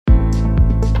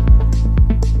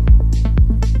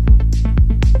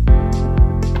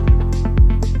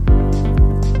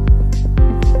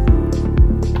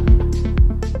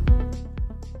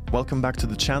welcome back to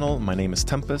the channel. My name is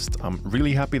Tempest. I'm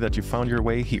really happy that you found your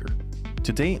way here.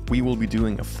 Today we will be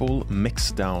doing a full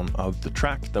mix down of the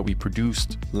track that we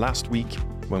produced last week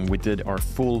when we did our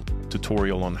full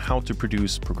tutorial on how to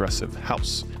produce progressive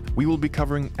house. We will be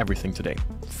covering everything today,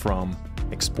 from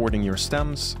exporting your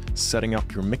stems, setting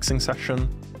up your mixing session,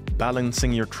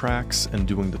 balancing your tracks and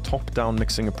doing the top-down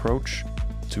mixing approach,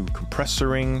 to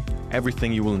compressoring,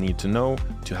 everything you will need to know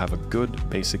to have a good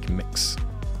basic mix.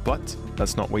 But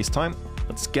let's not waste time,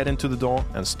 let's get into the DAW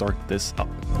and start this up.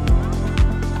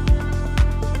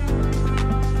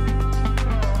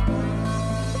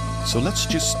 So let's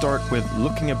just start with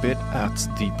looking a bit at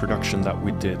the production that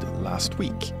we did last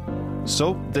week.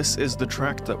 So this is the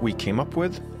track that we came up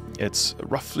with. It's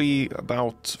roughly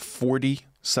about 40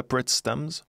 separate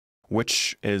stems,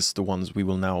 which is the ones we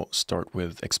will now start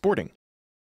with exporting.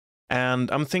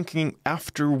 And I'm thinking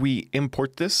after we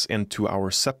import this into our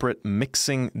separate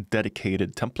mixing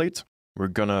dedicated template, we're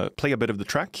gonna play a bit of the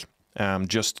track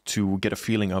just to get a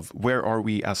feeling of where are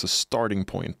we as a starting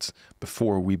point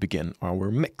before we begin our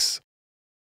mix.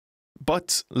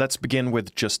 But let's begin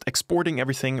with just exporting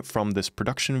everything from this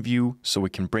production view so we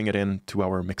can bring it into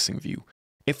our mixing view.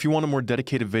 If you want a more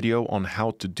dedicated video on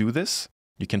how to do this,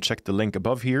 you can check the link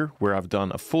above here where I've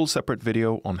done a full separate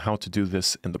video on how to do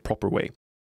this in the proper way.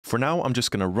 For now, I'm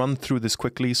just going to run through this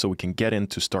quickly so we can get in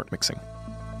to start mixing.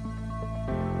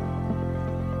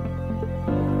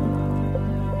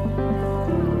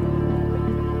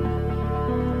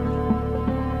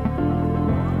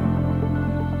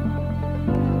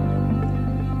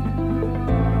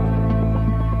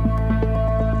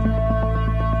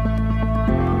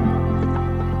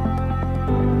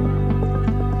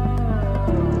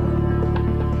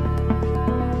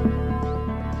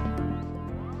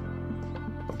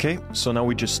 Okay, so now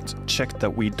we just checked that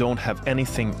we don't have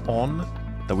anything on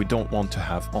that we don't want to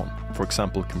have on. For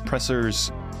example,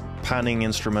 compressors, panning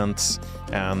instruments,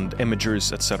 and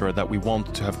imagers, etc. that we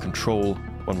want to have control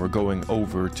when we're going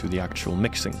over to the actual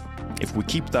mixing. If we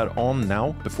keep that on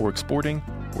now before exporting,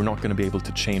 we're not going to be able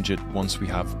to change it once we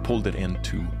have pulled it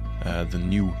into the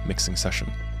new mixing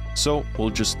session. So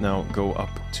we'll just now go up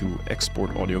to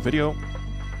export audio video.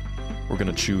 We're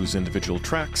going to choose individual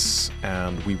tracks,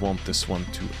 and we want this one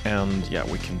to end. Yeah,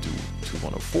 we can do to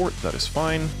 104, that is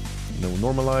fine. No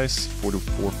normalize,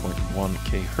 44.1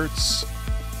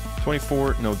 kHz,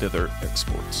 24, no dither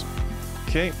exports.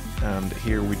 Okay, and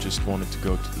here we just wanted to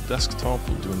go to the desktop.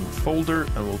 We'll do a new folder,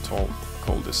 and we'll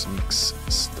call this mix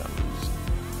stems.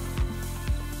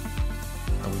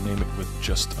 And we name it with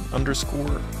just an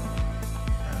underscore.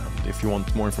 And if you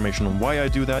want more information on why I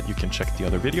do that, you can check the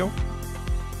other video.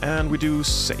 And we do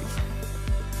save.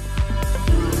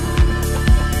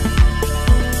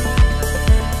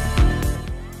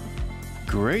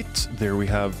 Great, there we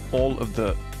have all of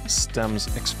the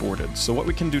stems exported. So what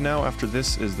we can do now after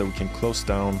this is that we can close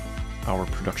down our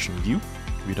production view.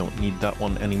 We don't need that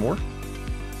one anymore.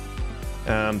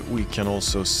 And we can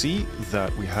also see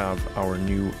that we have our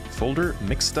new folder,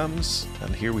 mix stems,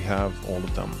 and here we have all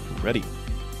of them ready.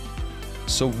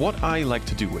 So what I like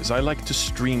to do is I like to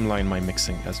streamline my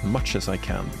mixing as much as I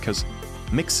can, because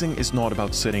mixing is not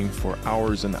about sitting for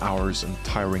hours and hours and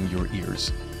tiring your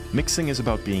ears. Mixing is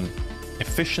about being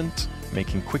efficient,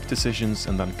 making quick decisions,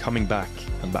 and then coming back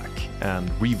and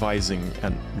revising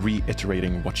and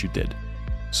reiterating what you did.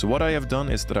 So what I have done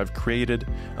is that I've created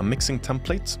a mixing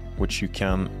template, which you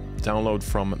can download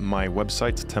from my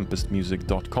website,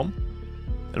 tempestmusic.com.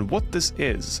 And what this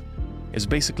is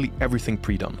basically everything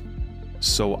pre-done.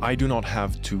 So I do not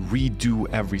have to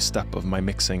redo every step of my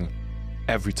mixing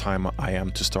every time I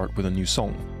am to start with a new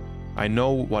song. I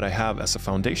know what I have as a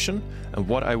foundation and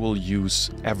what I will use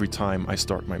every time I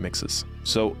start my mixes.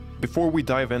 So before we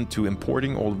dive into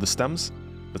importing all of the stems,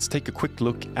 let's take a quick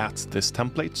look at this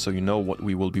template so you know what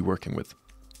we will be working with.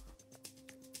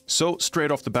 So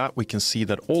straight off the bat, we can see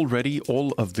that already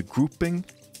all of the grouping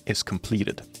is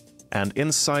completed. And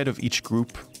inside of each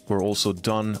group, we're also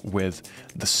done with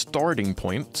the starting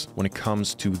point when it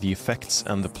comes to the effects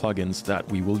and the plugins that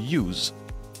we will use.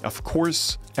 Of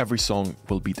course, every song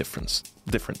will be different.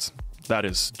 That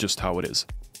is just how it is.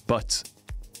 But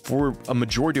for a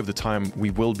majority of the time,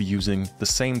 we will be using the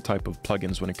same type of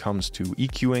plugins when it comes to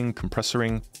EQing,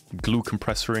 compressoring, glue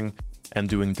compressoring, and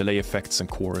doing delay effects and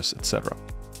chorus, etc.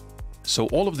 So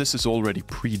all of this is already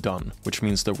pre-done, which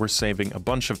means that we're saving a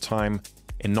bunch of time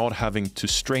in not having to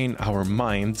strain our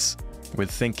minds with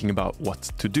thinking about what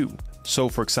to do. So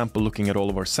for example, looking at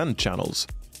all of our send channels,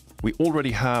 we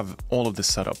already have all of this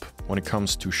set up when it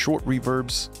comes to short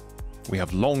reverbs, we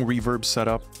have long reverb set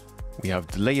up, We have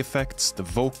delay effects, the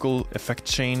vocal effect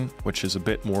chain, which is a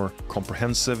bit more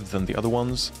comprehensive than the other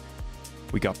ones.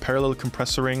 We got parallel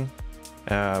compressoring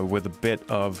with a bit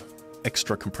of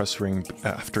extra compressoring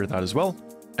after that as well,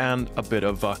 and a bit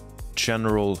of a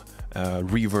general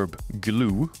reverb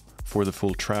glue for the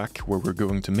full track, where we're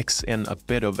going to mix in a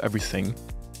bit of everything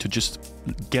to just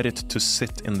get it to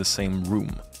sit in the same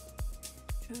room.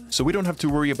 So we don't have to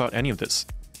worry about any of this.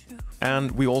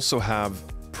 And we also have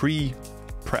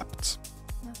pre-prepped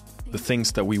the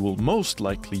things that we will most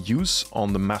likely use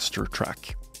on the master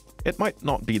track. It might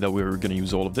not be that we're going to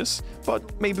use all of this,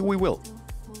 but maybe we will.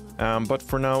 But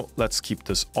for now, let's keep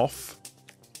this off,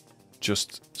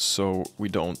 just so we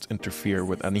don't interfere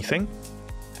with anything.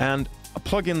 And a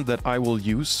plugin that I will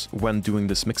use when doing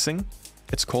this mixing,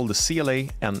 it's called the CLA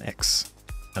NX.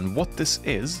 And what this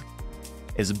is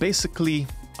basically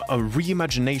a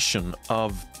reimagination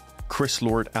of Chris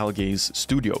Lord-Alge's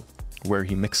studio, where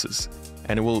he mixes.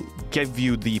 And it will give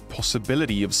you the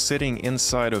possibility of sitting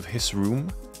inside of his room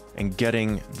and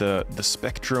getting the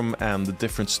spectrum and the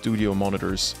different studio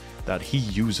monitors that he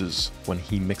uses when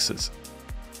he mixes.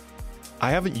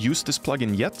 I haven't used this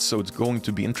plugin yet, so it's going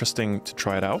to be interesting to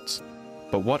try it out.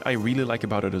 But what I really like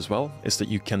about it as well is that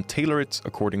you can tailor it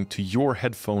according to your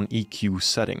headphone EQ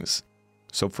settings.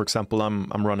 So for example,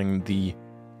 I'm running the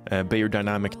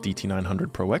Beyerdynamic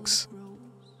DT900 Pro X,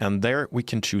 and there we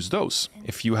can choose those.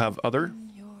 If you have other,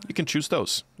 you can choose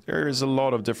those. There is a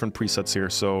lot of different presets here,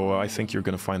 so I think you're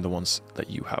going to find the ones that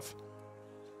you have.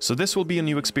 So this will be a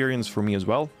new experience for me as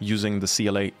well, using the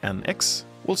CLA NX.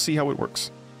 We'll see how it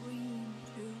works.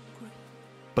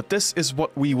 But this is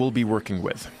what we will be working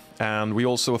with. And we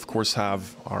also, of course,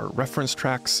 have our reference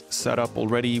tracks set up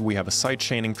already. We have a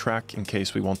sidechaining track in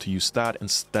case we want to use that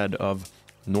instead of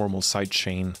normal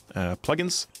sidechain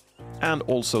plugins. And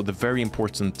also the very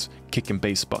important kick and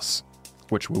bass bus,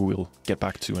 which we will get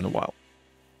back to in a while.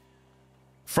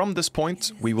 From this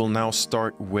point, we will now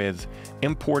start with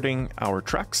importing our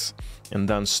tracks and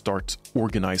then start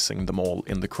organizing them all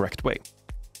in the correct way.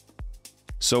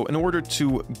 So in order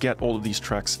to get all of these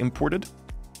tracks imported,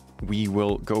 we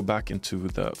will go back into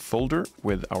the folder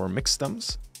with our mix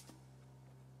stems.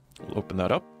 We'll open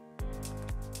that up.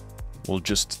 We'll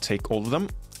just take all of them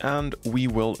and we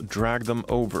will drag them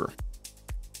over.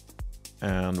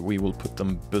 And we will put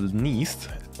them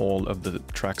beneath all of the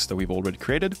tracks that we've already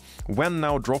created. When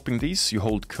now dropping these, you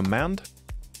hold Command,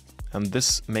 and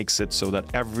this makes it so that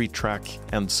every track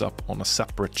ends up on a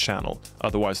separate channel.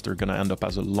 Otherwise, they're gonna end up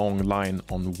as a long line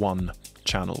on one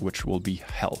channel, which will be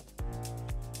hell.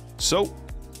 So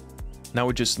now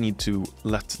we just need to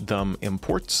let them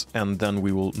import, and then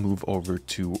we will move over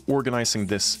to organizing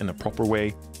this in a proper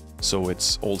way, so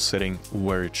it's all sitting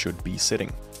where it should be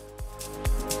sitting.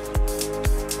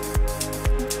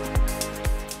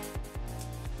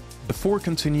 Before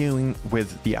continuing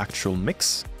with the actual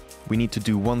mix, we need to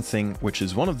do one thing, which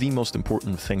is one of the most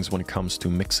important things when it comes to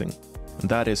mixing, and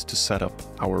that is to set up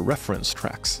our reference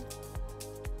tracks.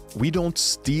 We don't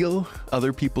steal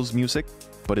other people's music,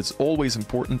 but it's always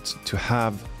important to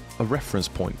have a reference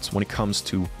point when it comes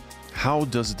to how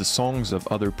does the songs of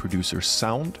other producers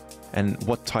sound and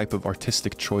what type of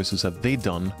artistic choices have they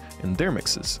done in their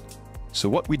mixes. So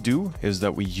what we do is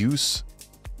that we use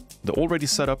the already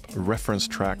set up reference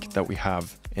track that we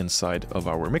have inside of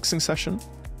our mixing session,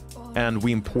 and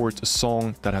we import a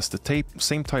song that has the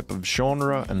same type of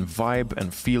genre and vibe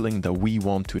and feeling that we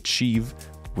want to achieve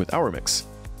with our mix.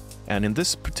 And in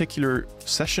this particular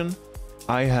session,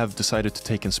 I have decided to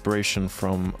take inspiration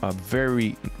from a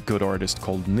very good artist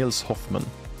called Nils Hoffmann,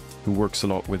 who works a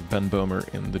lot with Ben Böhmer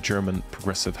in the German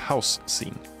progressive house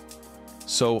scene.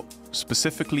 So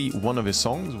specifically one of his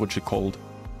songs, which is called,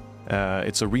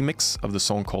 it's a remix of the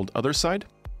song called Other Side,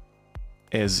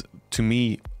 is to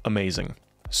me amazing.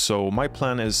 So my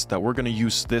plan is that we're going to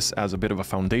use this as a bit of a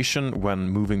foundation when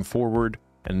moving forward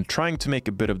and trying to make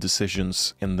a bit of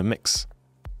decisions in the mix.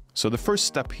 So the first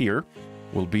step here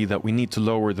will be that we need to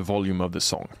lower the volume of the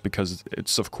song, because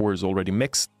it's of course already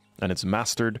mixed and it's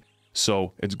mastered,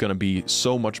 so it's going to be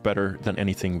so much better than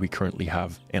anything we currently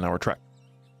have in our track.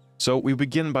 So we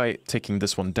begin by taking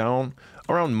this one down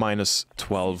around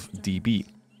 -12 dB.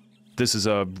 This is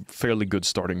a fairly good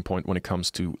starting point when it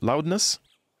comes to loudness.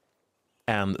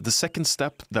 And the second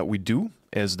step that we do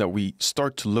is that we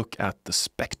start to look at the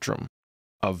spectrum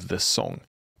of this song,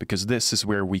 because this is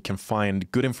where we can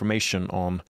find good information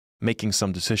on making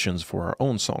some decisions for our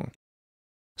own song.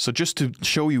 So just to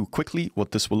show you quickly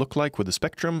what this will look like with the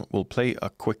spectrum, we'll play a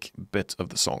quick bit of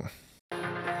the song.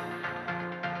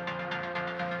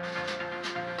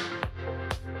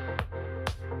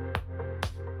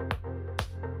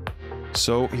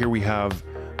 So here we have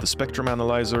the spectrum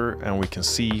analyzer, and we can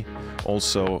see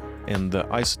also in the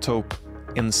isotope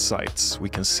insights, we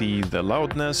can see the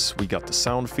loudness, we got the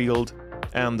sound field,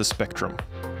 and the spectrum,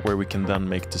 where we can then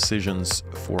make decisions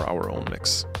for our own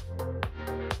mix.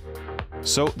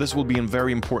 So this will be a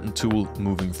very important tool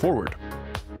moving forward.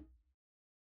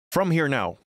 From here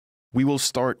now, we will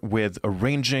start with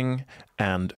arranging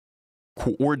and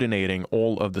coordinating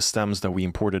all of the stems that we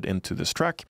imported into this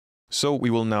track. So we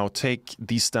will now take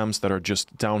these stems that are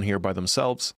just down here by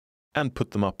themselves and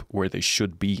put them up where they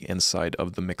should be inside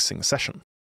of the mixing session.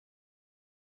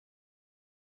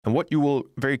 And what you will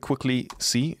very quickly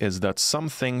see is that some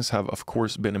things have of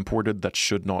course been imported that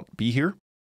should not be here,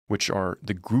 which are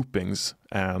the groupings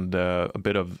and a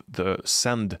bit of the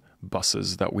send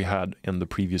buses that we had in the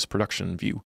previous production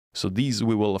view. So these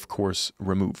we will of course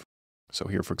remove. So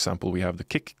here, for example, we have the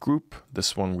kick group.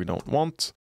 This one we don't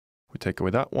want. We take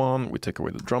away that one. We take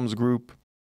away the drums group.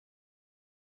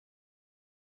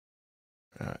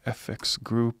 FX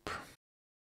group.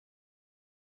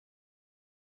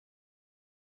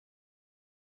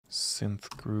 Synth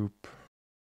group.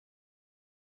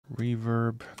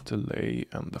 Reverb, delay,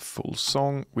 and the full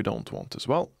song we don't want as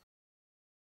well.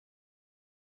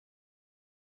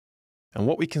 And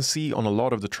what we can see on a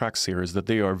lot of the tracks here is that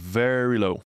they are very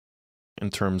low in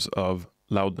terms of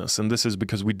loudness. And this is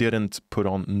because we didn't put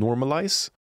on normalize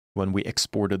when we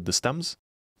exported the stems,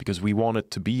 because we want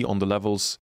it to be on the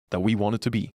levels that we want it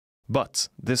to be. But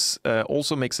this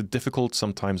also makes it difficult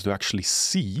sometimes to actually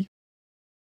see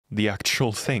the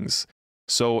actual things.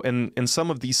 So in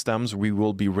some of these stems, we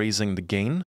will be raising the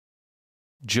gain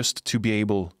just to be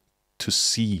able to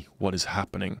see what is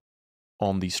happening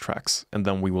on these tracks. And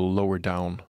then we will lower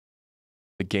down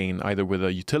the gain either with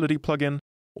a utility plugin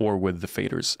or with the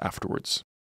faders afterwards.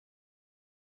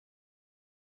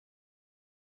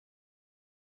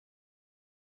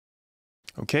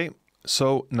 Okay,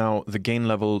 so now the gain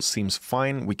level seems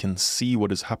fine. We can see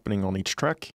what is happening on each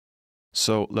track.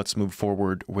 So let's move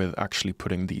forward with actually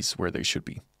putting these where they should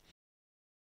be.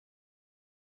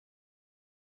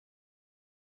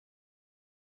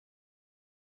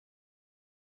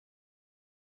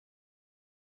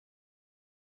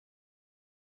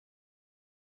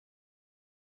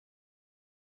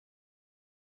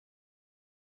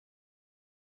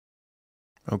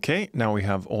 Okay, now we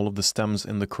have all of the stems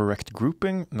in the correct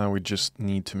grouping. Now we just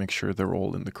need to make sure they're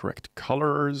all in the correct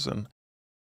colors and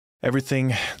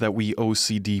everything that we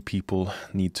OCD people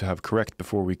need to have correct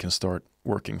before we can start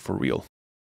working for real.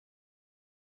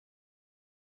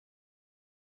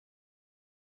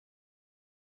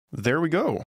 There we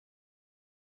go.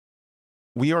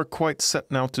 We are quite set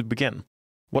now to begin.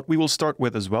 What we will start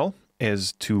with as well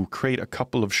is to create a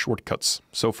couple of shortcuts.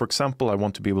 So for example, I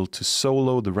want to be able to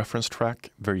solo the reference track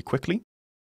very quickly.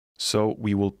 So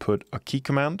we will put a key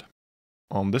command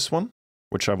on this one,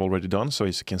 which I've already done. So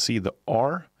as you can see, the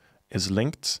R is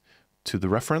linked to the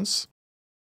reference.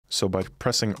 So by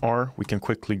pressing R, we can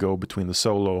quickly go between the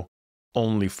solo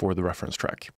only for the reference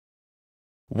track.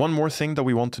 One more thing that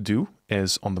we want to do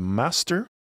is on the master,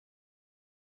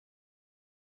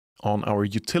 on our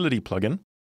utility plugin,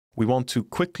 we want to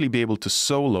quickly be able to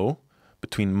solo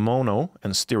between mono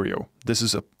and stereo. This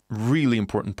is a really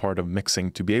important part of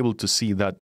mixing, to be able to see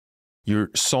that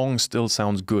your song still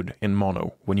sounds good in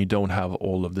mono when you don't have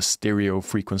all of the stereo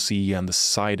frequency and the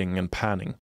siding and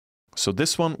panning. So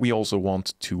this one we also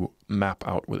want to map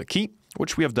out with a key,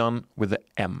 which we have done with the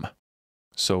M.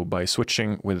 So by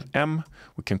switching with M,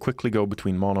 we can quickly go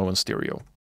between mono and stereo.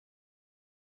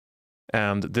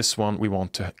 And this one we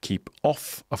want to keep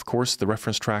off, of course, the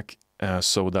reference track,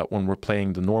 so that when we're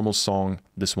playing the normal song,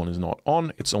 this one is not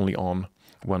on. It's only on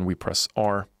when we press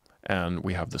R and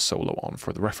we have the solo on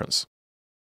for the reference.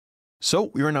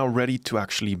 So we are now ready to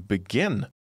actually begin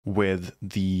with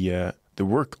the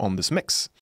work on this mix.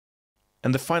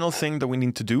 And the final thing that we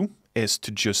need to do is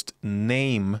to just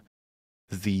name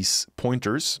these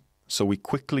pointers so we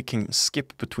quickly can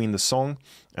skip between the song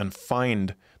and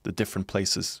find the different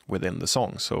places within the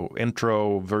song. So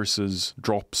intro, verses,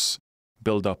 drops,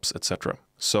 build-ups, etc.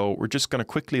 So we're just going to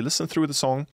quickly listen through the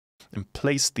song and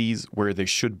place these where they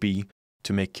should be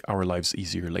to make our lives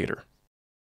easier later.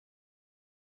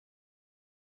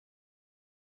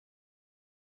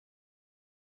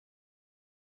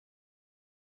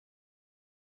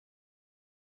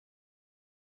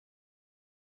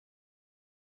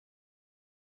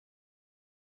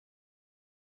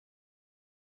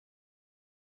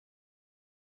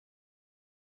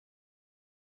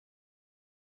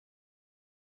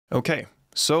 Okay,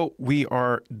 so we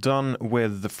are done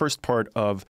with the first part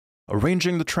of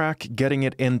arranging the track, getting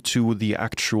it into the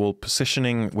actual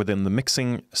positioning within the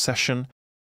mixing session.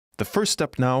 The first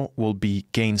step now will be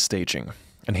gain staging.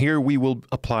 And here we will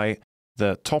apply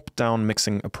the top-down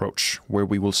mixing approach, where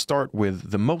we will start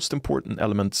with the most important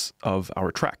elements of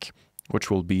our track, which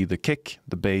will be the kick,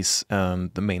 the bass,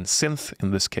 and the main synth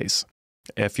in this case.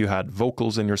 If you had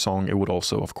vocals in your song, it would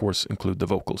also, of course, include the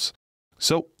vocals.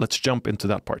 So let's jump into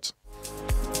that part.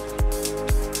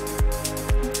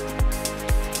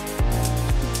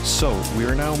 So we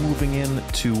are now moving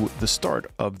into the start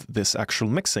of this actual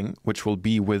mixing, which will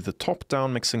be with the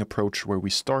top-down mixing approach, where we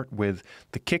start with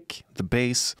the kick, the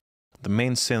bass, the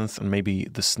main synth, and maybe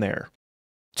the snare,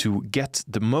 to get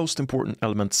the most important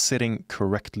elements sitting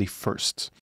correctly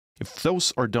first. If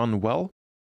those are done well,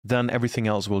 then everything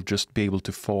else will just be able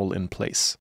to fall in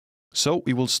place. So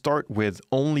we will start with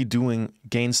only doing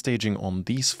gain staging on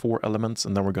these 4 elements,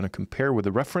 and then we're going to compare with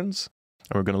the reference,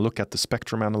 and we're going to look at the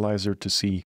spectrum analyzer to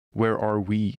see where are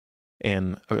we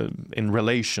in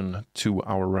relation to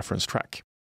our reference track.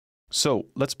 So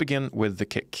let's begin with the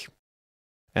kick.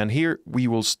 And here we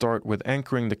will start with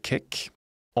anchoring the kick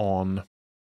on,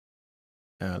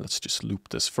 let's just loop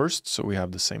this first so we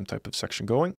have the same type of section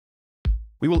going.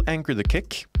 We will anchor the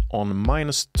kick on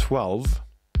 -12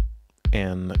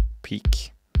 in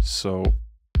peak. So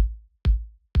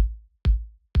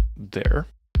there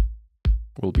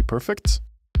will be perfect.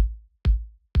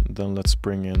 And then let's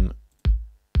bring in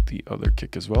the other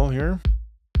kick as well here.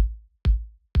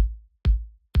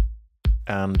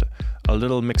 And a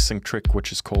little mixing trick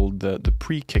which is called the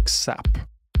pre-kick sap,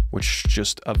 which is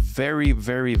just a very,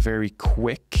 very, very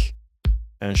quick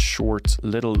and short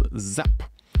little zap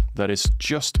that is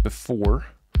just before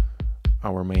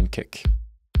our main kick.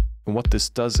 And what this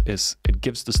does is it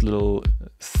gives this little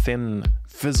thin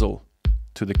fizzle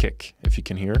to the kick, if you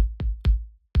can hear.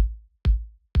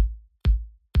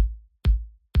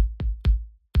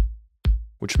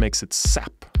 Which makes it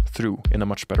sap through in a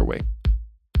much better way.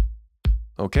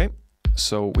 Okay,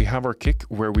 so we have our kick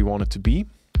where we want it to be.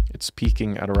 It's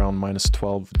peaking at around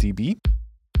 -12 dB.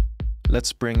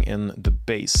 Let's bring in the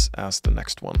bass as the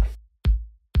next one.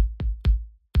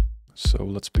 So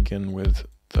let's begin with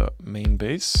the main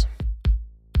bass.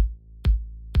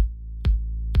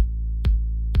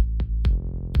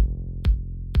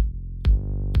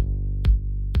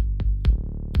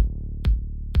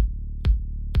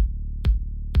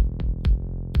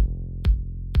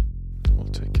 We'll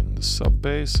take in the sub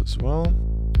bass as well.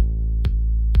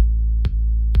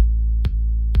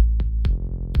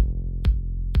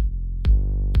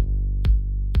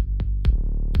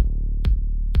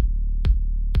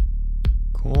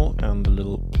 Cool, and the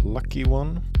little plucky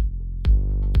one.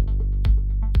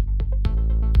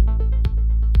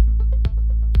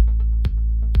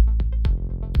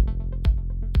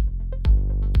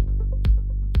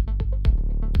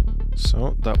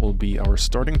 So that will be our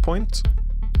starting point.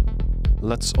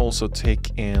 Let's also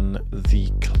take in the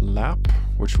clap,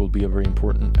 which will be a very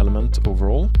important element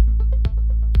overall.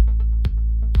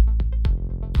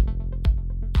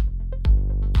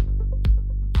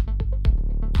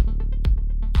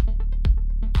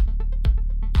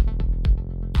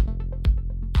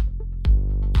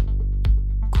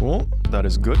 Cool, that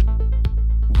is good.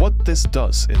 What this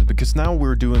does is, because now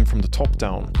we're doing from the top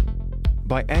down,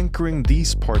 by anchoring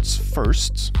these parts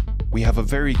first, we have a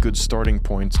very good starting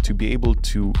point to be able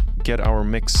to get our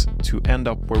mix to end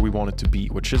up where we want it to be,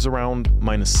 which is around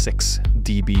 -6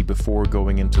 dB before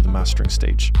going into the mastering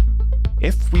stage.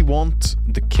 If we want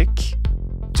the kick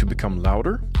to become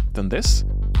louder than this,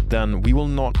 then we will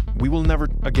never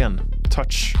again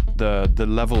touch the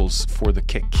levels for the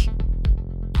kick.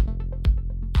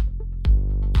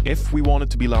 If we want it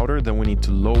to be louder, then we need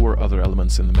to lower other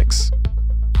elements in the mix.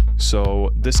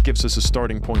 So this gives us a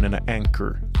starting point and an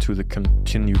anchor to the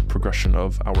continued progression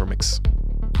of our mix.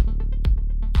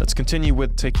 Let's continue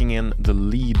with taking in the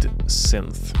lead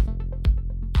synth.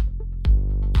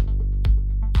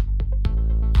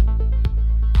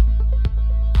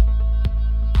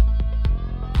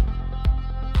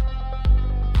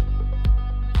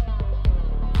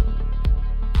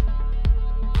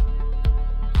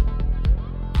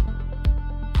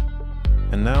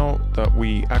 And now that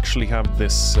we actually have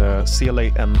this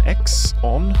CLA NX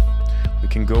on, we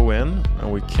can go in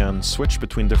and we can switch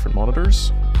between different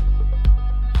monitors.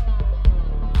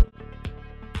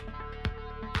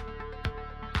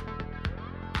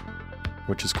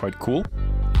 Which is quite cool.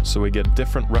 So we get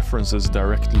different references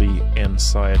directly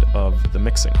inside of the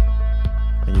mixing.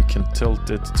 And you can tilt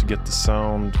it to get the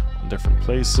sound in different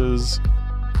places.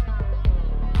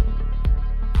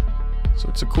 So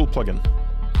it's a cool plugin.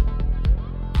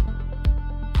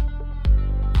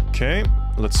 Okay,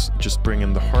 let's just bring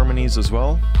in the harmonies as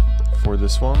well for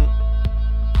this one.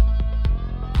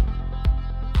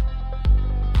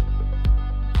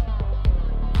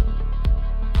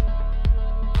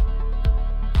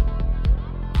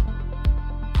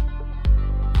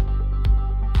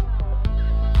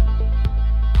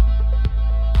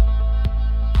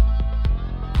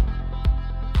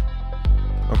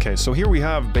 Okay, so here we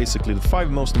have basically the 5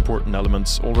 most important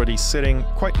elements already sitting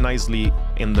quite nicely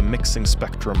in the mixing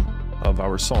spectrum of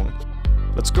our song.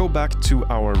 Let's go back to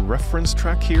our reference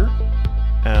track here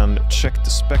and check the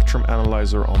spectrum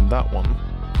analyzer on that one,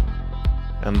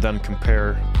 and then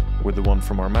compare with the one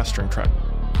from our mastering track.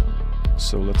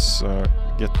 So let's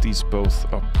get these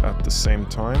both up at the same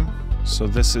time. So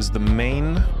this is the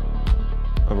main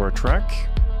of our track,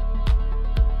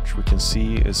 which we can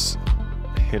see is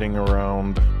hitting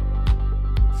around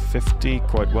 50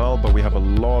 quite well, but we have a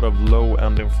lot of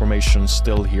low-end information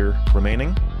still here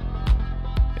remaining.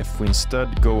 If we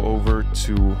instead go over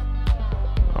to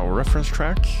our reference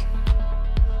track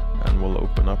and we'll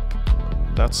open up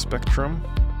that spectrum,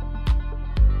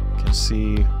 you can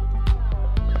see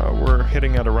we're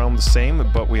hitting at around the same,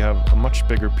 but we have a much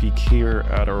bigger peak here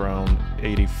at around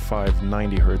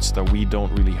 85-90 Hertz that we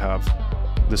don't really have.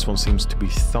 This one seems to be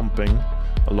thumping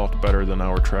a lot better than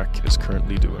our track is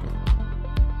currently doing.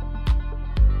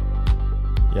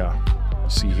 Yeah, you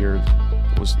see here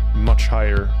it was much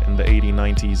higher in the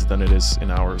 80-90s than it is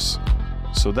in ours.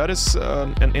 So that is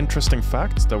an interesting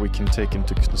fact that we can take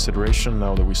into consideration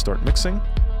now that we start mixing.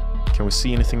 Can we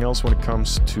see anything else when it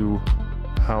comes to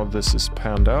how this is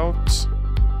panned out?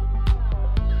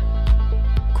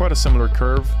 Quite a similar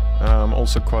curve,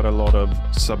 also quite a lot of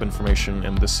sub-information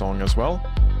in this song as well.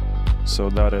 So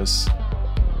that is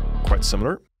quite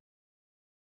similar.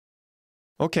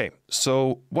 Okay,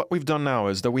 so what we've done now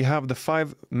is that we have the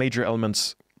 5 major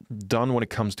elements done when it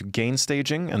comes to gain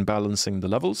staging and balancing the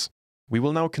levels. We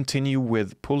will now continue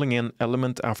with pulling in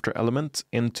element after element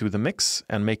into the mix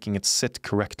and making it sit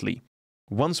correctly.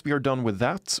 Once we are done with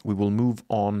that, we will move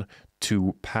on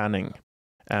to panning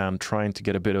and trying to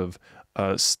get a bit of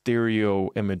stereo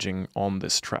imaging on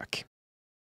this track.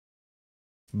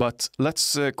 But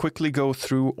let's quickly go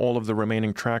through all of the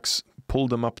remaining tracks, pull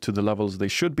them up to the levels they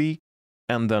should be,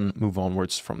 and then move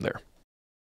onwards from there.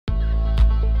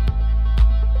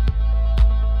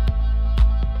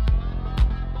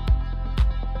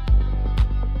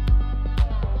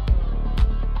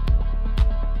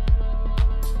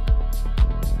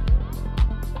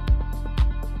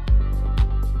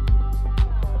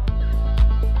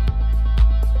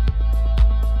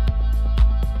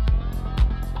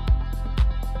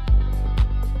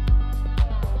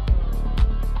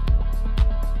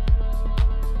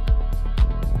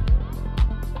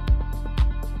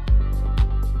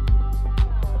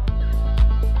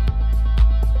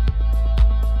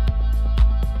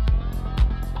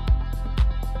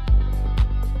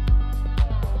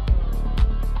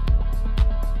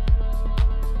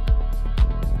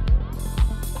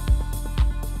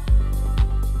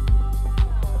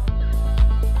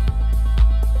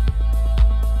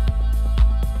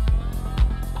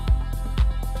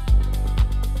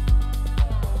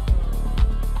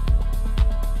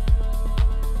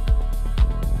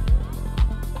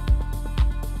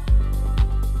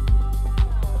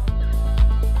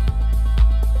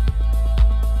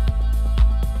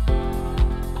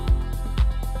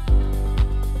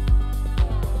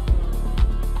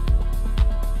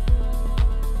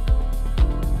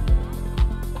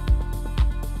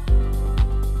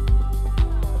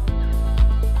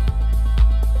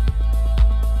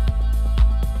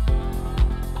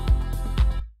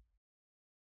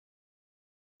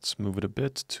 Let's move it a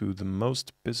bit to the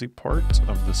most busy part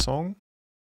of the song.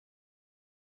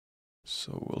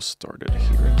 So we'll start it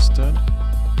here instead.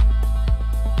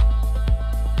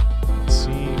 Let's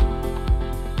see.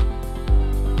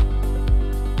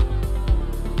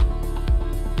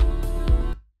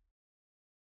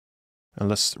 And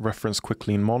let's reference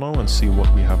quickly in mono and see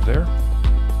what we have there.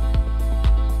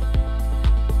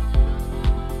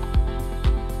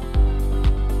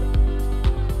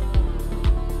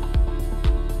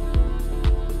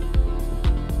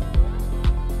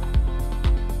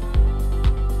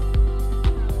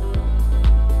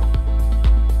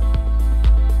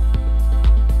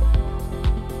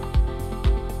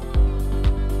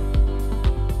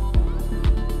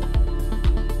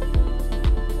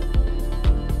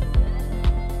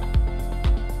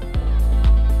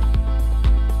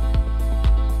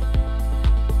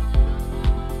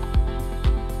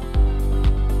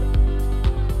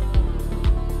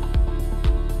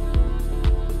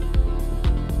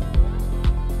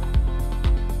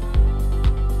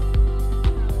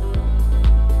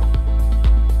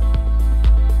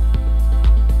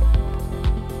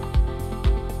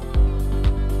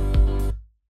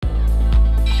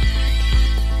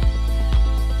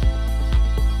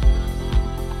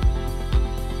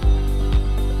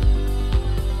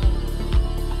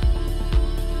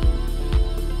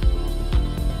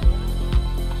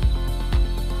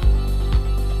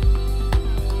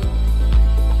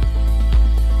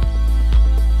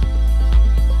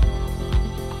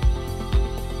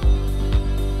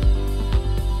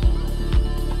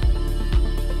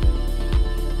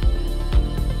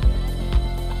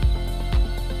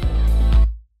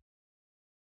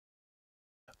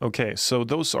 Okay, so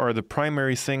those are the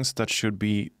primary things that should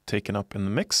be taken up in the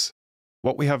mix.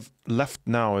 What we have left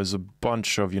now is a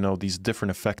bunch of, these different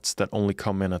effects that only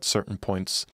come in at certain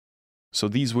points. So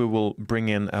these we will bring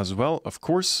in as well, of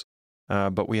course,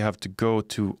 but we have to go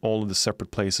to all of the separate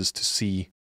places to see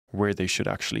where they should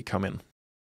actually come in.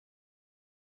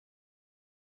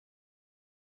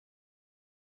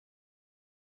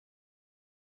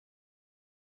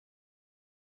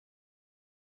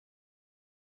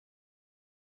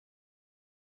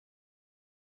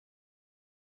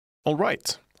 All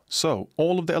right, so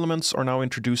all of the elements are now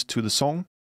introduced to the song.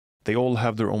 They all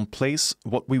have their own place.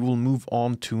 What we will move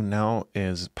on to now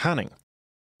is panning.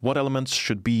 What elements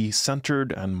should be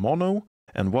centered and mono,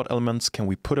 and what elements can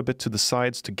we put a bit to the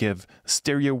sides to give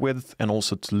stereo width and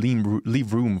also to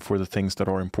leave room for the things that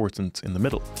are important in the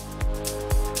middle.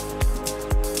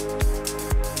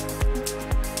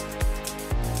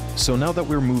 So now that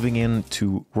we're moving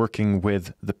into working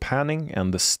with the panning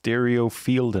and the stereo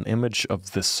field and image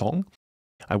of this song,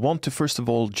 I want to first of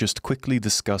all just quickly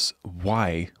discuss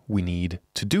why we need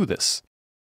to do this.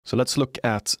 So let's look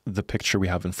at the picture we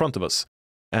have in front of us.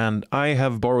 And I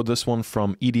have borrowed this one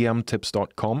from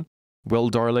edmtips.com. Will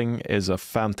Darling is a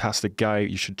fantastic guy.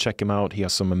 You should check him out. He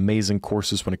has some amazing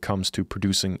courses when it comes to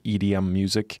producing EDM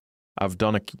music. I've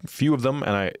done a few of them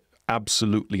and I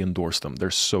absolutely endorse them. They're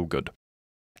so good.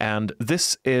 And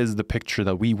this is the picture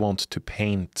that we want to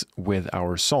paint with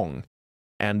our song.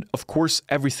 And of course,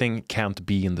 everything can't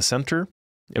be in the center.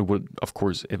 It would, of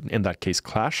course, in that case,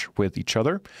 clash with each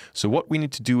other. So what we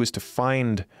need to do is to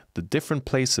find the different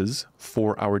places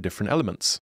for our different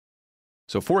elements.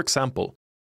 So for example,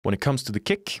 when it comes to the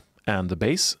kick and the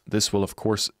bass, this will, of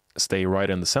course, stay right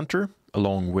in the center,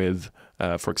 along with,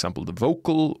 for example, the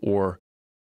vocal or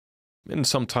and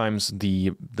sometimes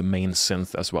the main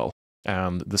synth as well.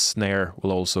 And the snare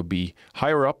will also be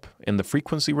higher up in the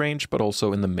frequency range, but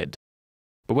also in the mid.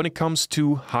 But when it comes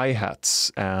to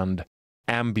hi-hats and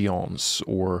ambience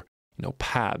or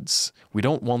pads, we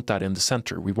don't want that in the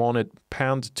center. We want it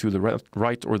panned to the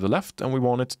right or the left, and we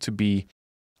want it to be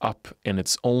up in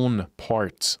its own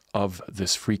part of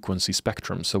this frequency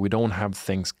spectrum, so we don't have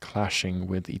things clashing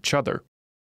with each other.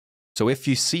 So if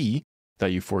you see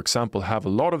that you, for example, have a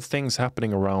lot of things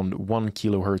happening around 1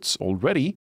 kilohertz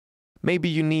already, maybe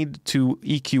you need to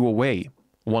EQ away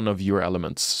one of your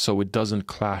elements so it doesn't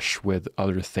clash with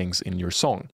other things in your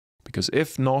song. Because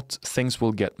if not, things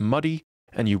will get muddy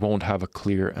and you won't have a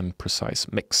clear and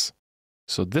precise mix.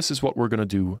 So this is what we're going to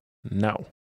do now.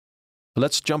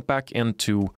 Let's jump back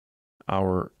into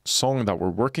our song that we're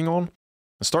working on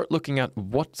and start looking at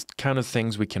what kind of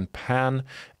things we can pan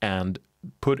and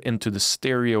put into the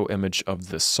stereo image of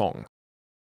this song.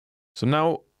 So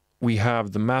now we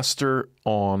have the master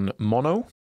on mono,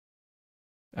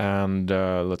 and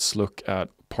let's look at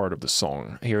part of the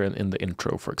song here in the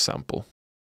intro, for example.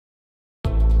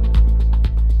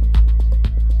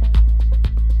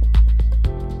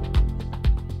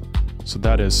 So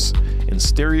that is in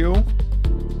stereo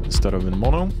instead of in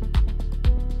mono.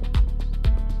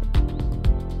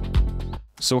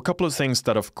 So a couple of things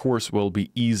that of course will be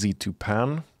easy to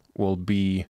pan will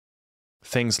be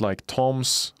things like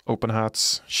toms, open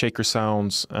hats, shaker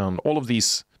sounds, and all of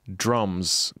these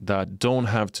drums that don't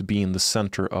have to be in the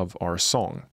center of our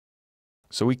song.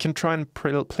 So we can try and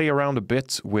play around a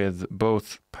bit with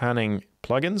both panning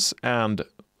plugins and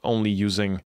only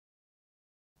using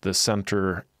the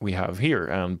center we have here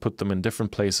and put them in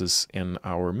different places in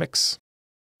our mix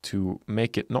to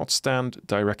make it not stand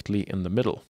directly in the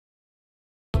middle.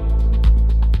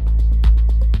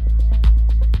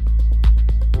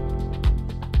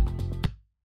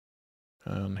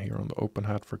 And here on the open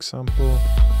hat, for example.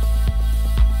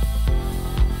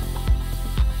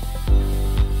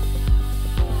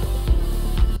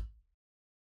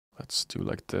 Let's do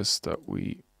like this, that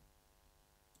we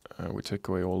take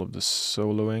away all of the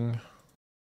soloing.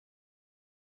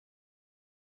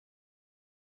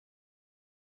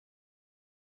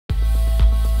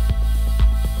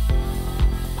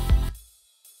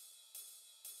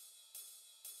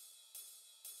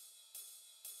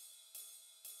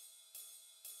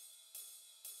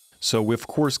 So we of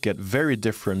course get very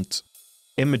different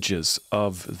images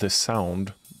of the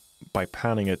sound by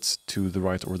panning it to the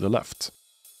right or the left.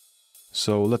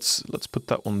 So let's put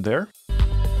that one there.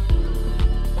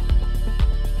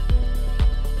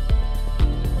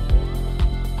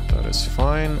 That is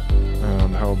fine.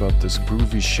 And how about this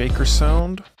groovy shaker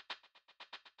sound?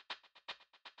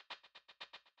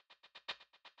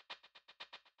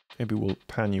 Maybe we'll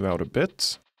pan you out a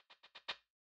bit.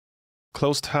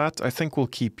 Closed hat, I think will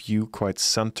keep you quite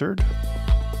centered.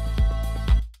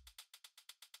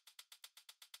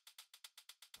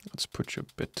 put you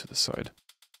a bit to the side.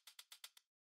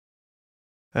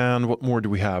 And what more do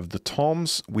we have? The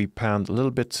toms, we panned a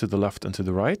little bit to the left and to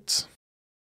the right.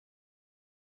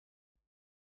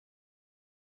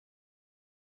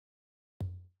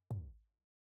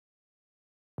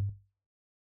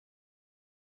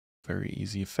 Very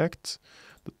easy effect.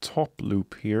 The top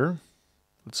loop here,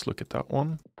 let's look at that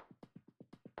one.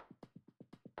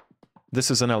 This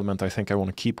is an element I think I want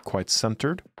to keep quite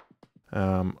centered.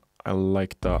 I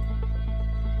like the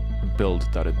build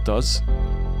that it does.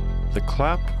 The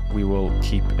clap we will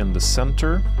keep in the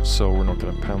center, so we're not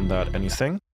going to pan that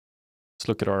anything. Let's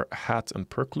look at our hat and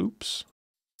perk loops.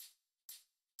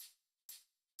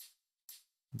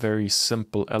 Very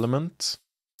simple element.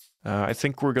 I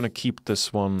think we're going to keep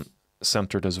this one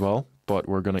centered as well, but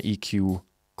we're going to EQ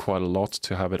quite a lot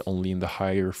to have it only in the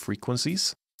higher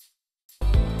frequencies.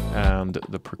 And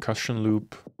the percussion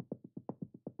loop.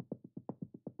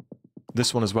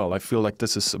 This one as well. I feel like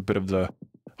this is a bit of the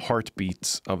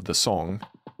heartbeat of the song,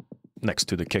 next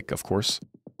to the kick, of course.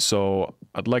 So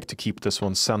I'd like to keep this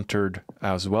one centered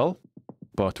as well,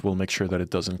 but we'll make sure that it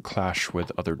doesn't clash with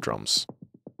other drums.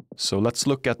 So let's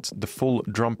look at the full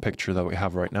drum picture that we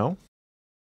have right now.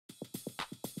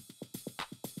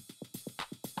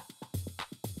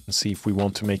 And see if we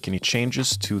want to make any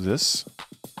changes to this.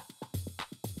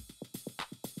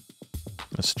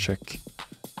 Let's check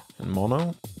in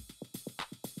mono.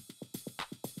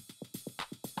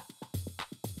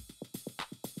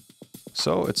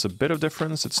 So it's a bit of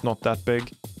difference. It's not that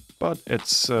big, but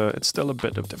it's still a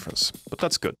bit of difference. But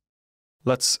that's good.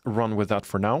 Let's run with that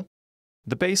for now.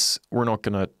 The bass we're not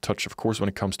going to touch, of course, when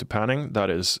it comes to panning.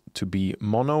 That is to be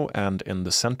mono and in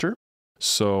the center.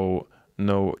 So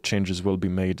no changes will be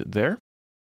made there.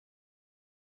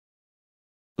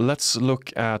 Let's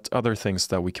look at other things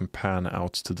that we can pan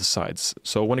out to the sides.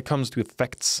 So when it comes to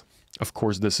effects, of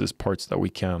course, this is parts that we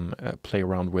can play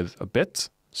around with a bit.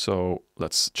 So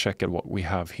let's check at what we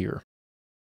have here.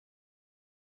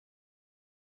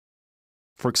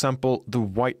 For example, the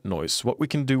white noise. What we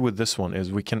can do with this one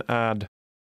is we can add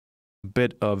a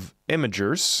bit of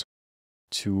imagers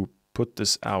to put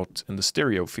this out in the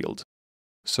stereo field.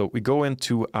 So we go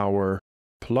into our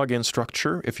plugin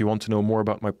structure. If you want to know more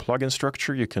about my plugin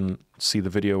structure, you can see the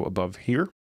video above here.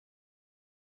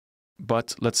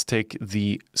 But let's take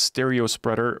the stereo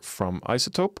spreader from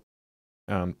Isotope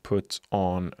and put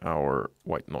on our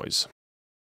white noise.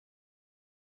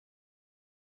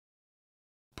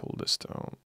 Pull this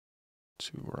down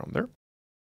to around there.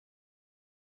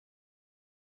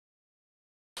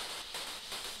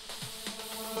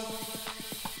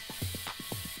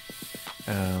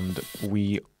 And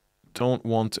we don't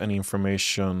want any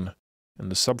information in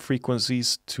the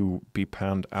subfrequencies to be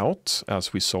panned out,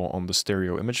 as we saw on the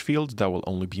stereo image field. That will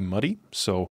only be muddy.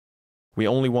 So we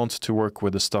only want to work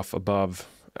with the stuff above,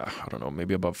 I don't know,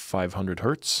 maybe above 500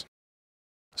 Hertz.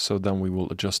 So then we will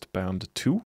adjust band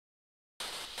 2.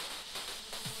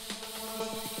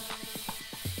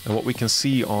 And what we can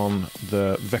see on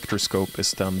the vector scope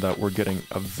is then that we're getting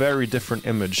a very different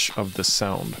image of the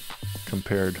sound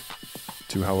compared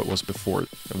to how it was before.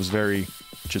 It was very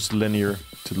just linear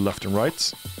to the left and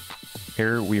right.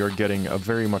 Here we are getting a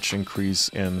very much increase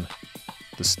in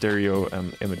the stereo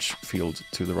and image field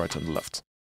to the right and the left.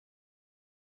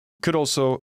 Could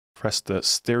also press the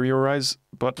stereorize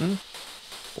button,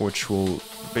 which will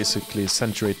basically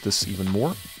accentuate this even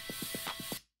more.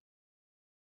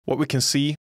 What we can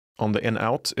see on the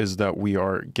in-out is that we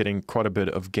are getting quite a bit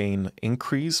of gain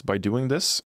increase by doing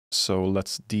this. So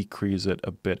let's decrease it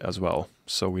a bit as well,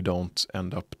 so we don't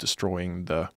end up destroying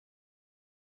the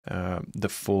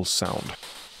full sound.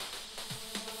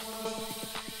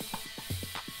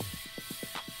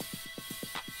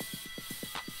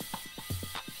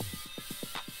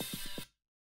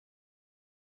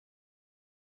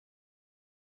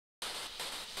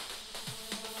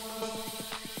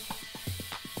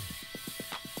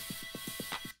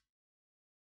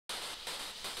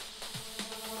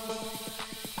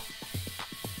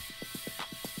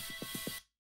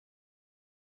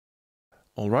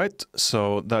 All right,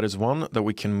 so that is one that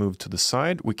we can move to the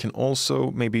side. We can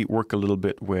also maybe work a little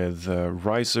bit with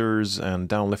risers and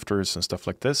downlifters and stuff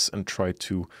like this and try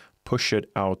to push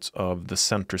it out of the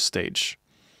center stage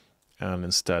and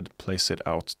instead place it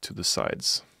out to the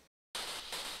sides.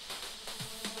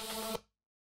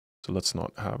 So let's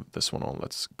not have this one on.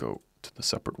 Let's go to the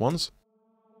separate ones.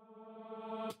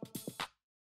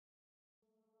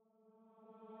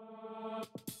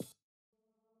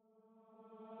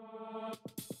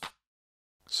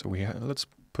 So let's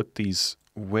put these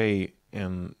way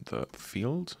in the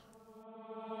field.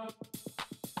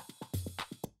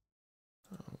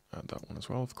 I'll add that as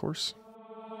well, of course.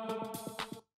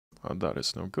 That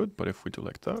is no good, but if we do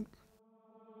like that.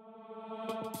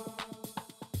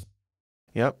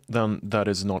 Yeah, then that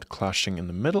is not clashing in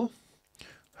the middle.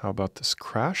 How about this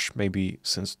crash? Maybe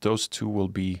since those two will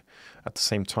be at the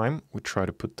same time, we try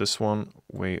to put this one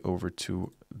way over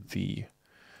to the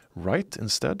right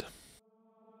instead.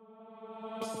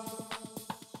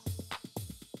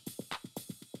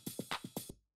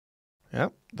 Yeah,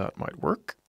 that might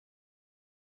work.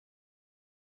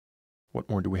 What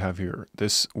more do we have here?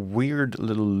 This weird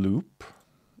little loop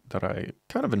that I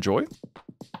kind of enjoy.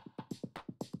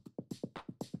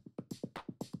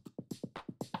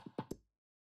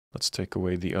 Let's take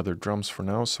away the other drums for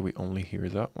now, so we only hear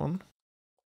that one.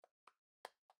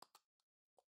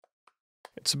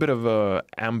 It's a bit of a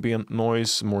ambient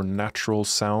noise, more natural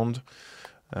sound.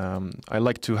 I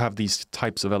like to have these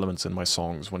types of elements in my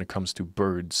songs when it comes to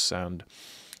birds and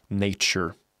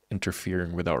nature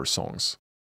interfering with our songs.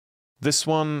 This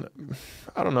one,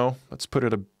 I don't know, let's put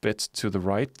it a bit to the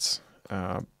right.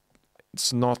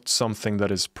 It's not something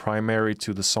that is primary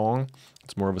to the song.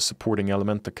 It's more of a supporting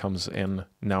element that comes in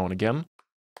now and again.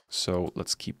 So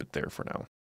let's keep it there for now.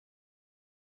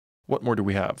 What more do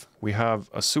we have? We have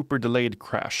a super delayed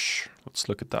crash. Let's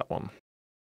look at that one.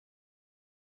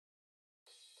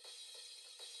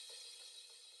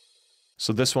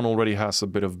 So this one already has a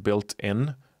bit of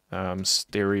built-in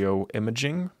stereo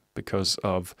imaging because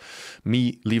of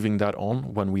me leaving that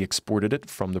on when we exported it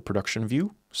from the production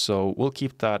view. So we'll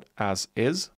keep that as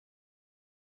is.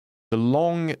 The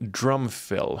long drum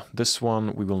fill, this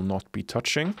one we will not be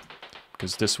touching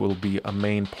because this will be a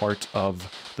main part of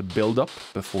the build-up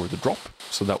before the drop.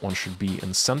 So that one should be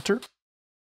in center.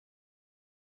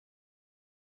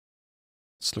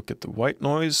 Let's look at the white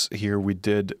noise. Here we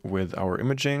did with our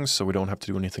imaging, so we don't have to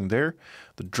do anything there.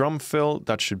 The drum fill,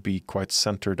 that should be quite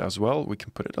centered as well. We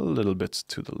can put it a little bit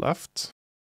to the left.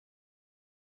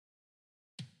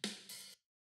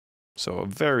 So a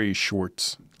very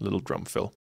short little drum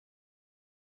fill.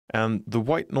 And the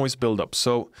white noise buildup.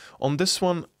 So on this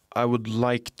one, I would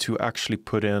like to actually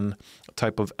put in a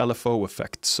type of LFO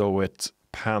effect so it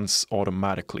pans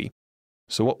automatically.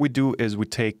 So what we do is we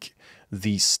take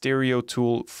the stereo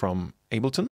tool from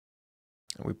Ableton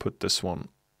and we put this one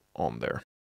on there.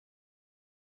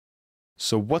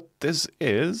 So what this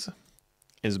is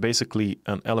basically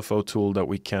an LFO tool that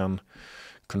we can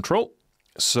control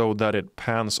so that it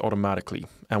pans automatically.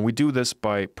 And we do this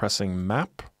by pressing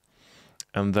map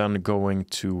and then going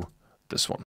to this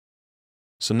one.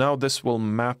 So now this will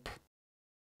map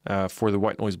for the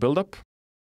white noise buildup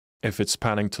if it's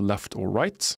panning to left or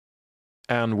right.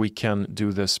 And we can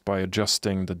do this by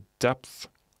adjusting the depth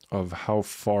of how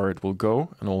far it will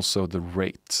go and also the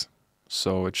rate.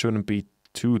 So it shouldn't be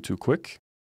too quick.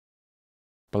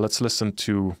 But let's listen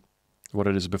to what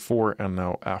it is before and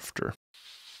now after.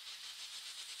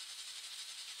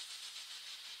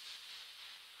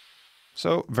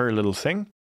 So very little thing.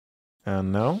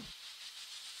 And now.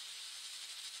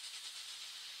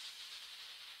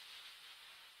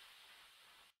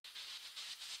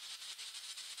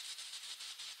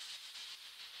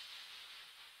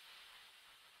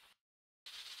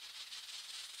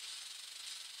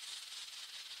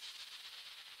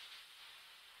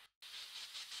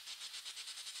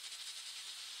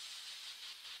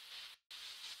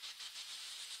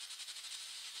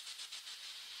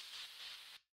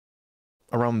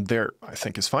 Around there, I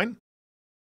think is fine.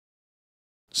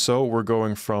 So we're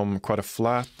going from quite a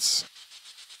flat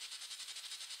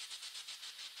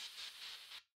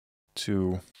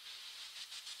to...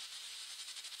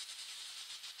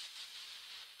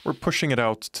 We're pushing it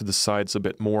out to the sides a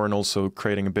bit more and also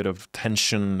creating a bit of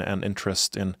tension and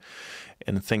interest in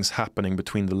things happening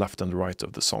between the left and the right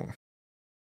of the song.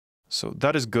 So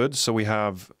that is good. So we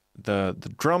have the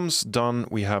drums done,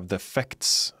 we have the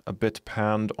effects a bit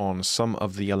panned on some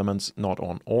of the elements, not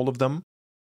on all of them.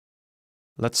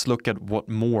 Let's look at what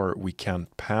more we can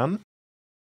pan.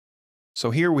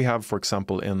 So here we have, for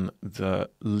example, in the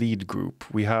lead group,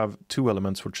 we have two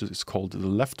elements, which is called the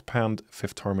left panned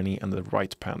fifth harmony and the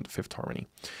right panned fifth harmony.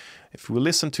 If we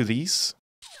listen to these,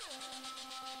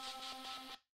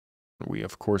 we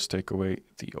of course take away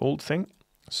the old thing,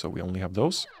 so we only have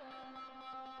those.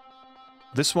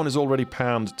 This one is already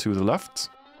panned to the left,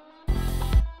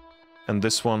 and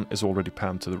this one is already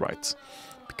panned to the right.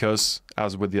 Because,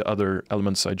 as with the other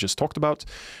elements I just talked about,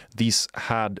 these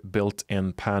had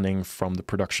built-in panning from the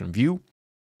production view.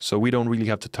 So we don't really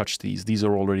have to touch these. These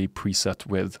are already preset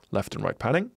with left and right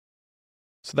panning.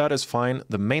 So that is fine.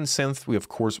 The main synth we of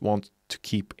course want to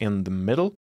keep in the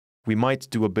middle. We might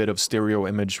do a bit of stereo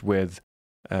image with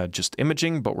just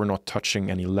imaging, but we're not touching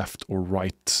any left or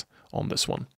right on this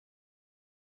one.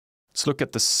 Let's look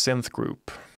at the synth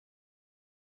group.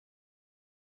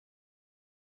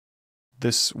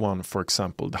 This one, for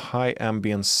example, the high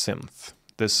ambient synth.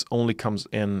 This only comes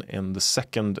in the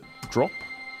second drop.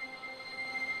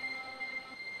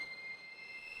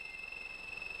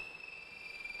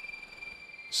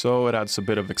 So it adds a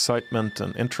bit of excitement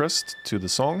and interest to the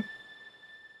song.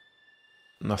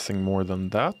 Nothing more than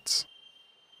that.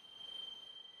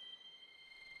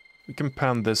 We can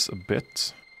pan this a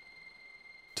bit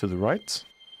to the right.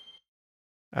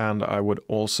 And I would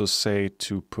also say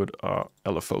to put a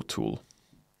LFO tool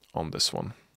on this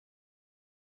one.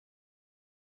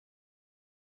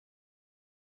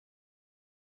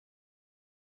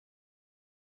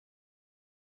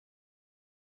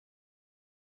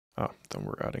 Then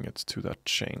we're adding it to that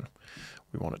chain.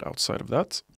 We want it outside of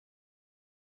that.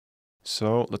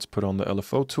 So let's put on the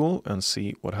LFO tool and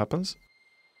see what happens.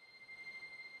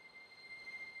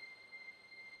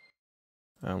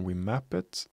 And we map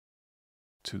it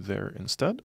to there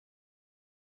instead.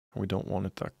 We don't want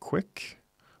it that quick.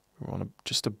 We want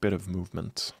just a bit of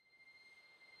movement.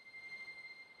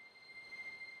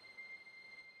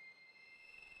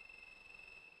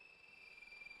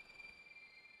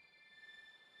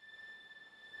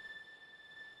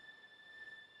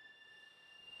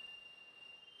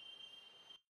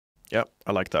 Yeah,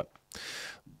 I like that.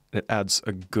 It adds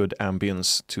a good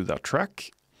ambience to that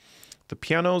track. The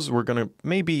pianos, we're going to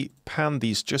maybe pan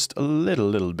these just a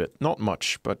little bit. Not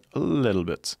much, but a little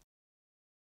bit.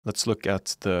 Let's look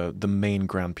at the main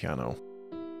grand piano.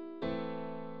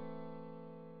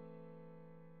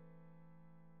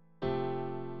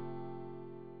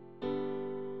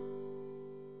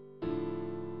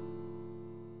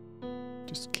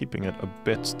 Just keeping it a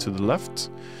bit to the left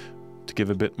to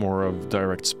give a bit more of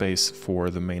direct space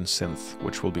for the main synth,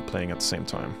 which we'll be playing at the same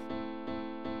time.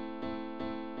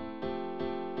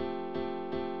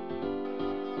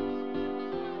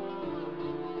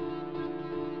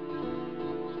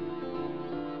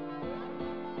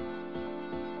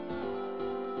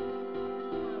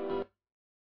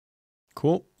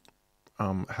 Cool.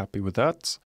 I'm happy with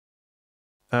that.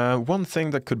 One thing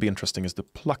that could be interesting is the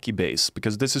plucky bass,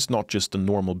 because this is not just a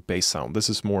normal bass sound. This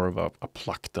is more of a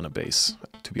pluck than a bass,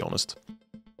 to be honest.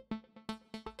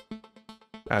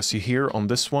 As you hear on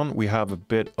this one, we have a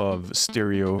bit of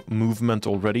stereo movement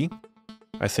already.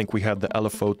 I think we had the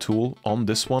LFO tool on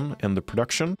this one in the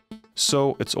production,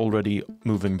 so it's already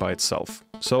moving by itself.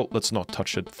 So let's not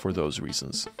touch it for those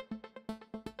reasons.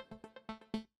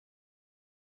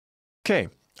 Okay,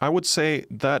 I would say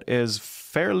that is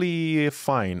fairly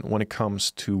fine when it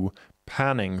comes to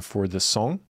panning for this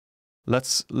song.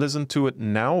 Let's listen to it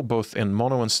now, both in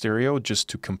mono and stereo, just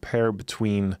to compare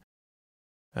between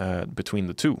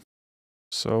the two.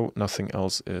 So nothing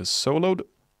else is soloed.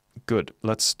 Good.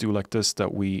 Let's do like this,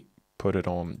 that we put it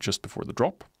on just before the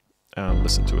drop and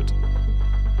listen to it.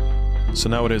 So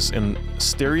now it is in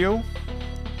stereo,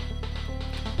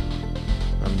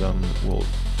 and then we'll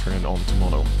turn it on to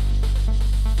mono.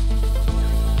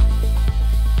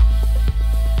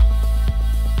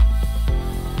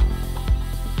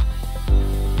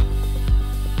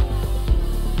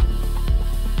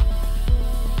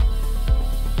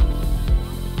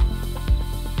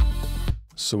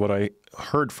 So what I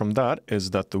heard from that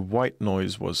is that the white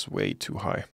noise was way too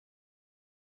high.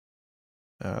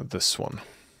 This one,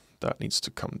 that needs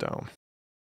to come down.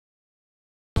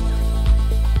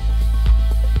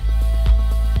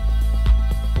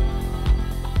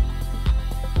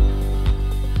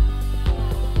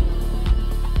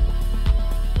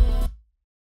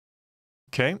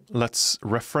 Okay, let's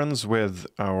reference with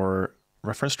our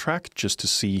reference track just to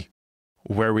see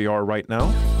where we are right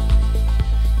now.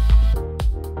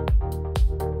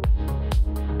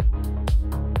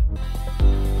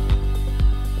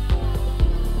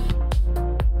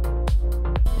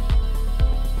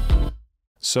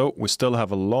 So we still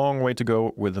have a long way to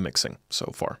go with the mixing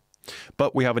so far.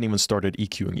 But we haven't even started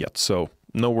EQing yet, so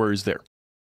no worries there.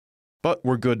 But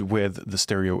we're good with the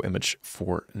stereo image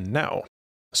for now.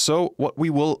 So what we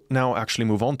will now actually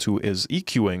move on to is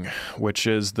EQing, which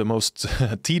is the most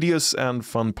tedious and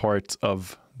fun part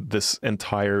of this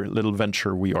entire little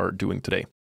venture we are doing today.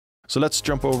 So let's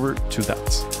jump over to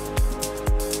that.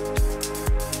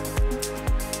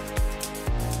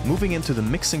 Moving into the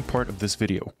mixing part of this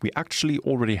video, we actually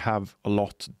already have a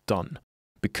lot done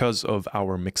because of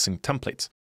our mixing template.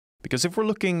 Because if we're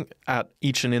looking at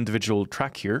each and individual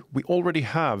track here, we already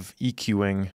have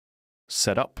EQing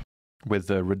set up with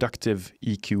the reductive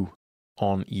EQ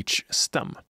on each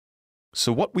stem.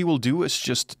 So what we will do is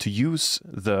just to use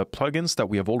the plugins that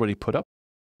we have already put up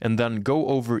and then go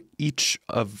over each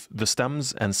of the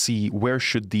stems and see where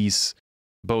should these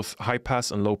both high pass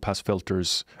and low pass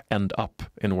filters end up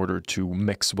in order to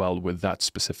mix well with that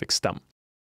specific stem.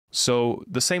 So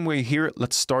the same way here,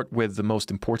 let's start with the most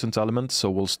important element.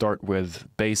 So we'll start with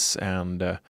bass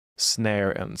and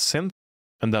snare and synth,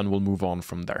 and then we'll move on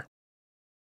from there.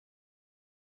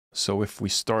 So if we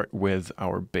start with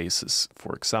our basses,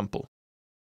 for example,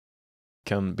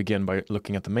 can begin by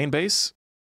looking at the main bass.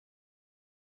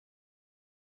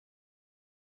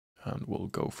 And we'll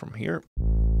go from here.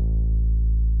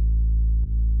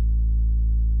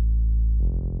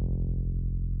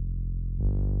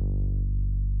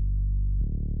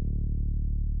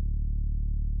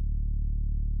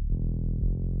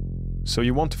 So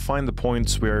you want to find the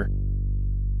points where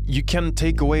you can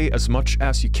take away as much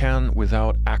as you can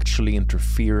without actually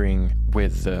interfering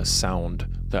with the sound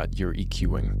that you're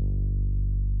EQing.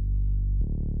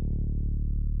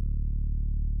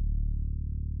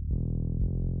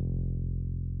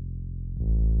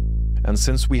 And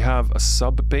since we have a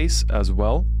sub bass as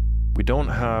well, we don't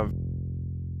have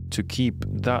to keep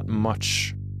that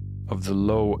much of the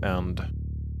low end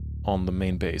on the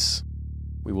main bass.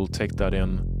 We will take that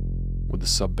in with the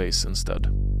sub bass instead.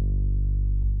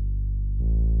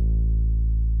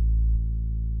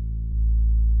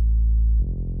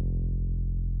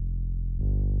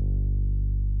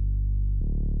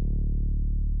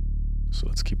 So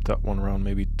let's keep that one around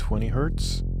maybe 20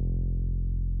 Hertz.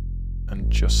 And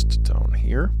just down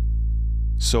here.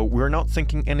 So we're not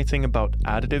thinking anything about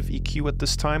additive EQ at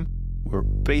this time. We're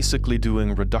basically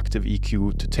doing reductive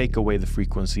EQ to take away the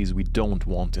frequencies we don't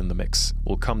want in the mix.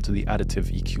 We'll come to the additive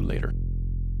EQ later.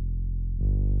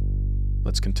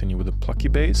 Let's continue with the plucky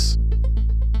bass.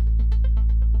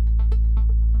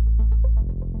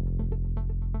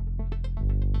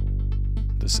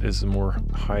 This is a more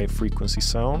high frequency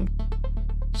sound,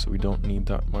 so we don't need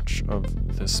that much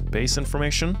of this bass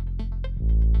information.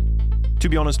 To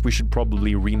be honest, we should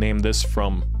probably rename this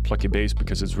from plucky bass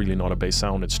because it's really not a bass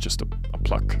sound, it's just a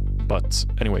pluck. But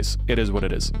anyways, it is what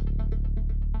it is.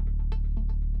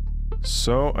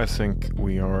 So I think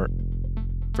we are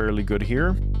fairly good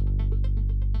here.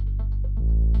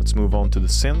 Let's move on to the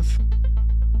synth.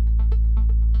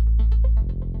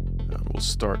 And we'll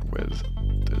start with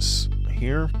this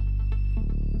here.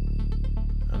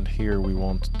 And here we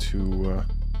want to,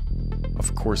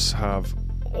 of course, have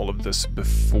all of this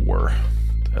before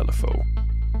the LFO.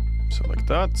 So like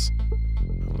that.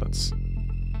 And let's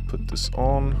put this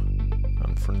on.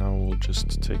 And for now, we'll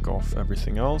just take off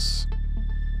everything else.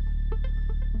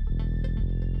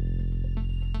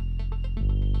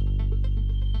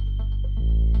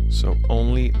 So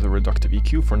only the reductive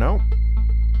EQ for now.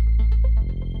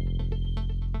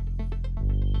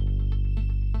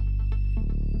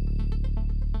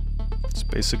 It's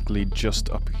basically just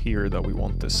up here that we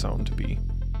want this sound to be.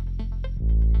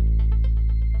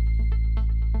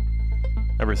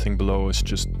 Everything below is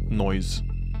just noise.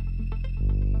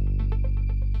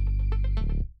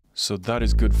 So that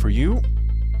is good for you.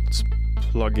 Let's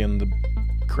plug in the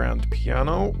grand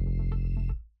piano.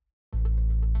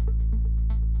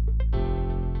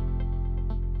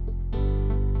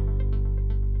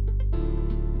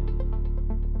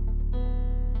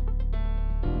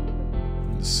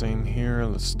 And the same here.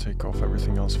 Let's take off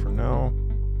everything else for now.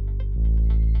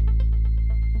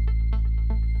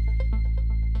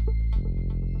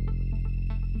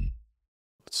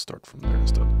 Start from there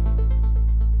instead.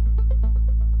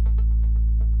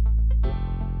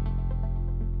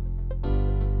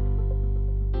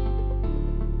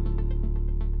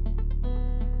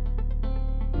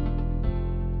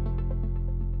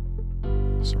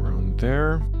 So around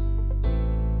there.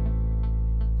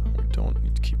 We don't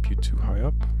need to keep you too high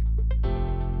up.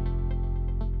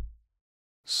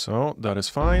 So that is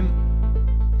fine.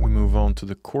 We move on to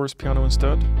the chorus piano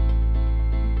instead.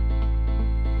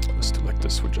 Let's do like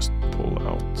this, we'll just pull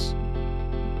out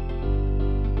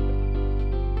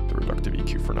the reductive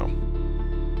EQ for now.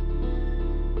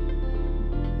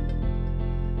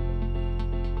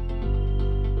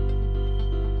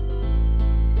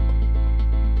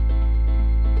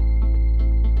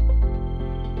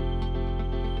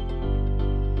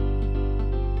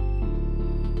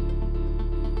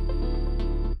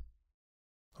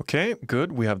 Okay,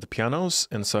 good. We have the pianos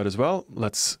inside as well.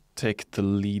 Let's take the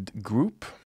lead group.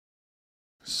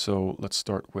 So let's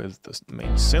start with the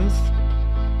main synth.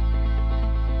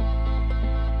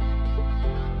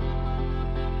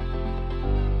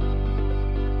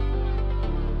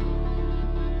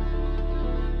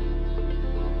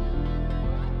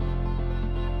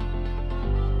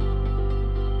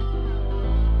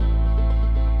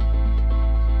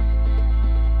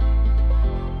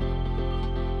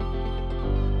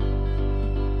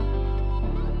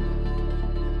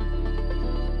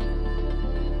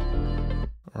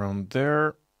 around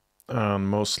there. And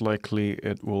most likely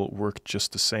it will work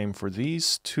just the same for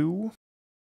these two.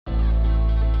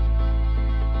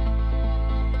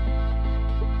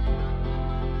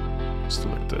 Let's do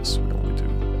like this. We only do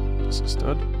this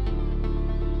instead.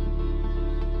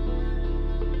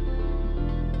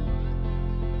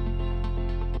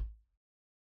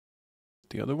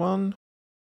 The other one.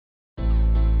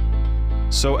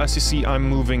 So as you see, I'm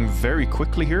moving very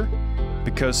quickly here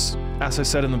because, as I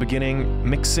said in the beginning,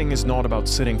 mixing is not about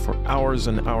sitting for hours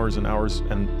and hours and hours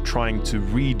and trying to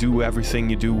redo everything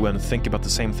you do and think about the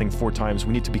same thing 4 times.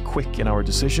 We need to be quick in our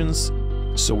decisions,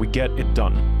 so we get it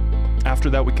done. After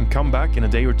that, we can come back in a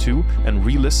day or two and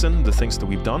re-listen the things that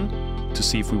we've done to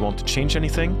see if we want to change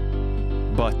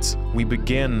anything. But we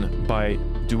begin by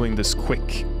doing this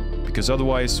quick, because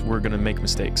otherwise we're gonna make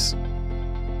mistakes.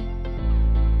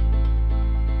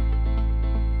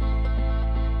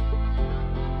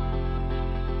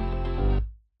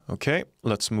 Okay,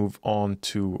 let's move on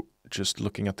to just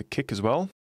looking at the kick as well.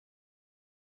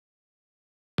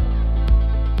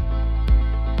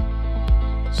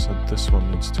 So this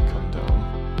one needs to come down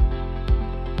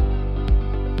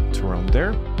to around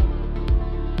there.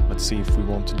 Let's see if we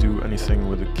want to do anything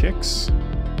with the kicks.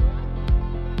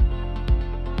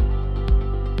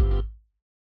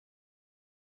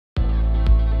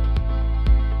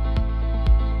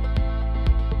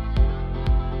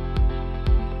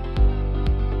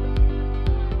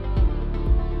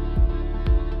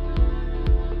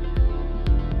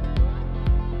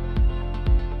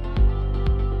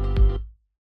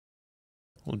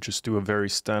 We'll just do a very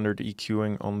standard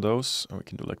EQing on those. And we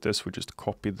can do like this. We just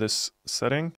copy this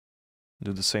setting.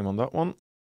 Do the same on that one.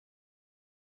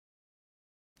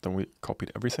 Then we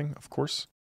copied everything, of course.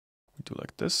 We do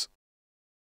like this.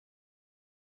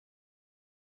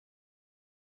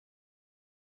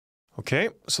 Okay,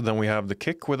 so then we have the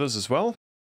kick with us as well.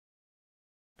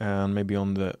 And maybe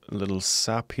on the little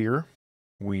sap here,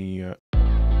 we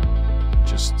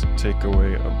just take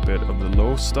away a bit of the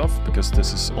low stuff, because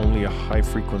this is only a high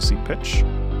frequency pitch.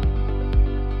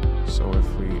 So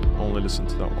if we only listen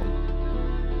to that one,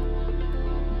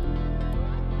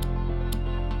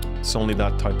 it's only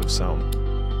that type of sound.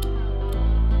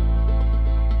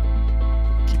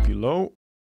 Keep you low.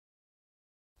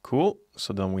 Cool.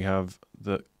 So then we have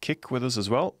the kick with us as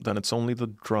well. Then it's only the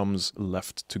drums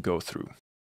left to go through.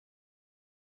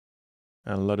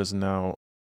 And let us now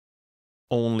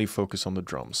only focus on the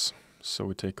drums. So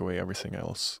we take away everything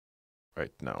else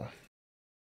right now.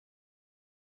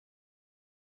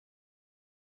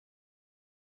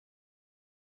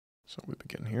 So we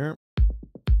begin here.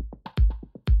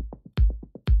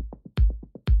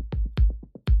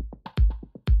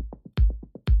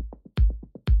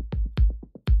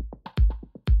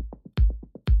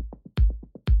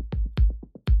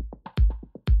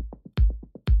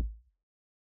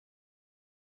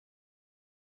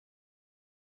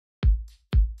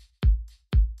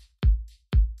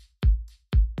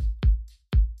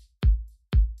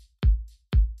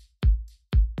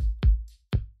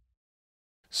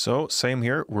 So same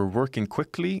here, we're working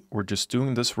quickly, we're just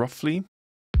doing this roughly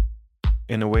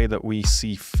in a way that we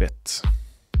see fit.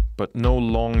 But no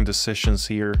long decisions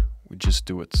here, we just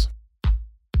do it.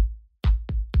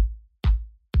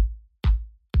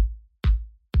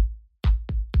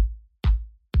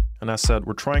 And as said,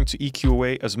 we're trying to EQ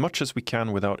away as much as we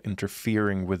can without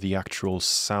interfering with the actual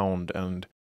sound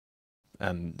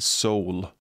and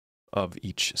soul of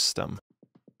each stem.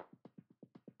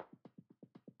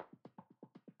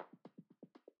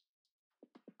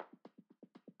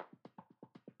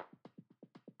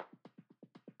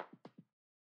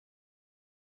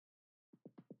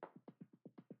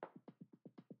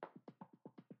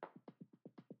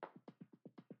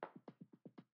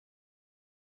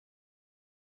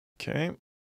 Okay,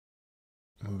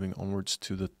 moving onwards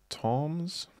to the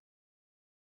toms.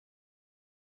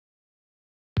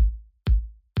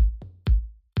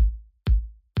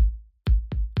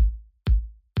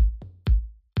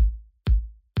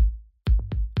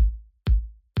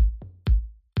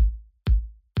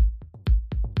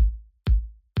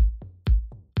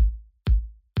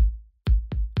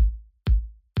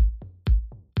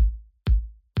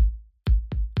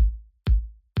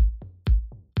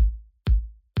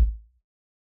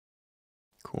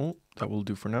 Cool, that will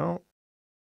do for now.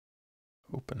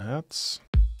 Open hats.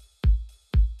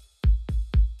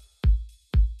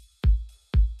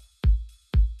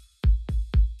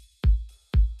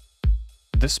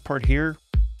 This part here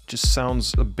just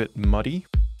sounds a bit muddy,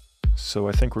 so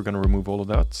I think we're going to remove all of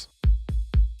that.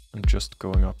 I'm just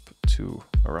going up to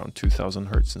around 2000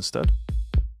 Hertz instead.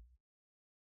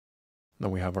 Then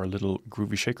we have our little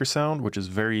groovy shaker sound, which is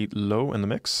very low in the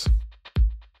mix.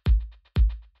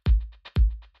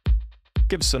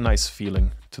 Gives a nice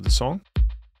feeling to the song.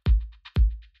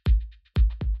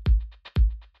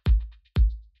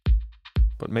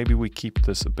 But maybe we keep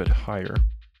this a bit higher.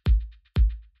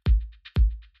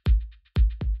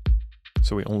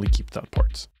 So we only keep that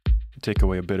part. Take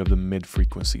away a bit of the mid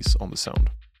frequencies on the sound.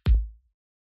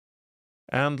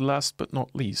 And last but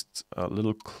not least, a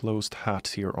little closed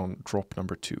hat here on drop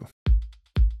number 2.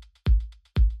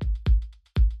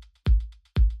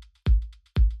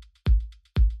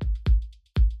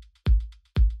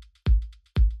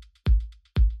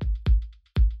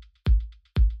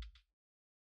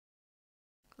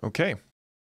 Okay.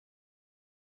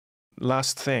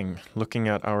 Last thing, looking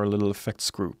at our little effects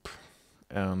group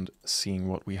and seeing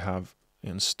what we have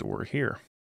in store here.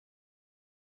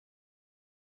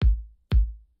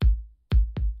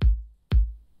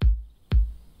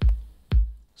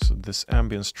 So this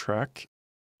ambience track,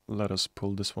 let us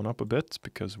pull this one up a bit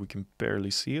because we can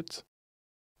barely see it.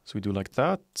 So we do like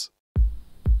that.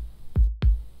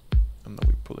 And then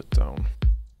we pull it down.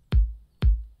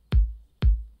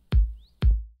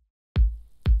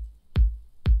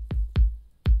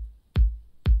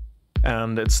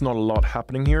 And it's not a lot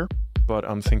happening here, but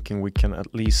I'm thinking we can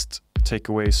at least take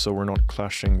away so we're not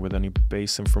clashing with any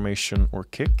bass information or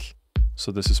kick.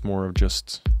 So this is more of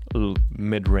just a little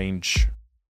mid-range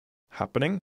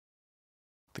happening.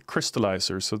 The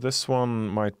crystallizer, so this one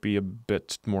might be a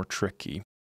bit more tricky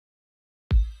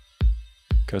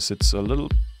because it's a little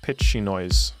pitchy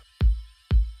noise.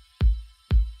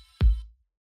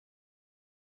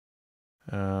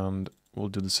 And we'll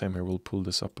do the same here, we'll pull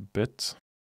this up a bit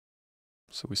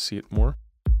so we see it more.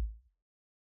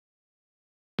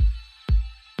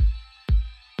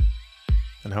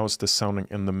 And how is this sounding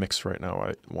in the mix right now?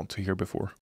 I want to hear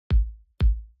before.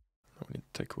 Now we need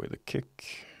to take away the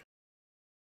kick.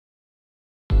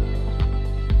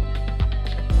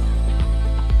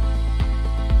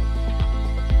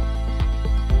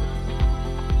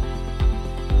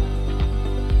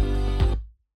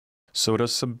 So it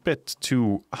is a bit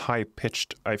too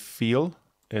high-pitched, I feel.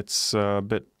 It's a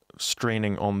bit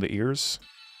straining on the ears.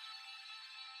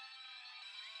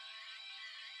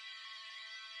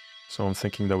 So I'm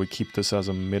thinking that we keep this as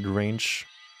a mid-range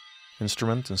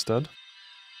instrument instead.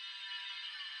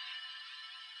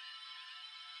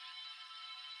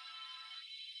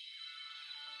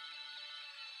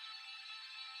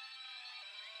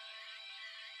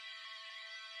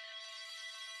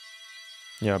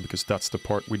 Yeah, because that's the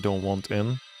part we don't want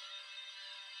in.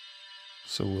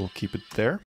 So we'll keep it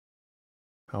there.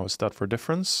 How is that for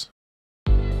difference?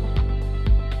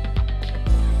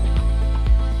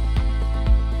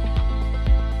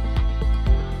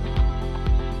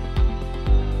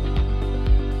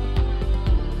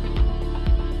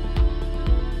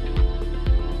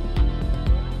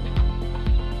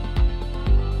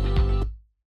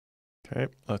 Okay,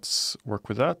 let's work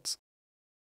with that.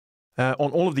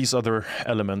 On all of these other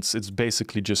elements, it's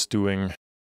basically just doing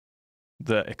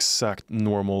the exact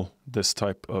normal this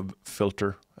type of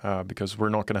filter because we're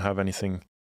not going to have anything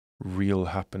real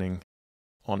happening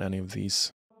on any of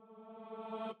these.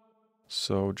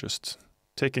 So just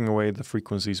taking away the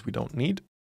frequencies we don't need.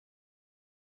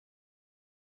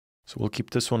 So we'll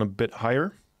keep this one a bit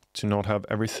higher to not have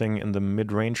everything in the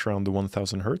mid-range around the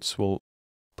 1000 Hertz. We'll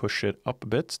push it up a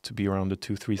bit to be around the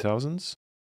 2-3000s.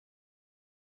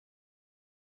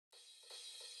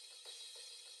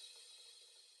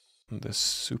 This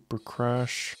super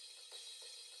crash.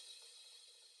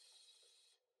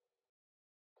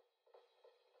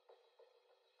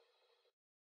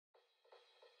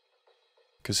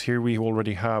 Because here we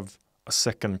already have a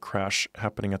second crash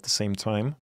happening at the same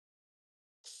time.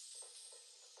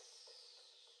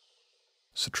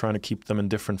 So trying to keep them in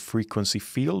different frequency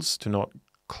fields to not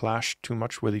clash too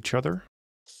much with each other.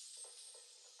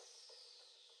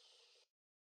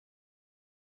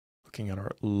 Looking at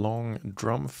our long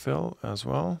drum fill as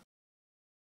well.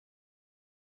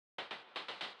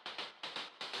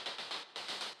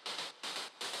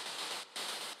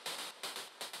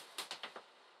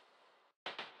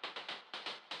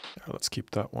 Let's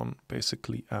keep that one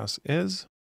basically as is.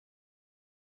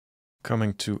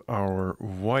 Coming to our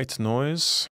white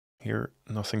noise. Here,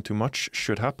 nothing too much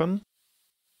should happen.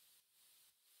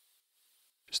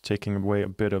 Just taking away a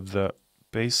bit of the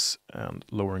bass and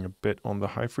lowering a bit on the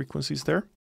high frequencies there.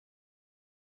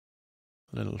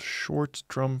 A little short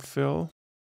drum fill.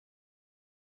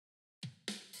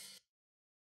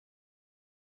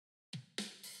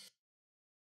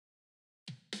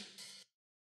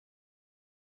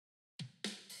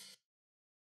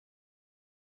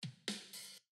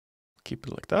 keep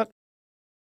it like that.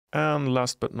 And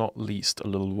last but not least, a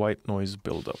little white noise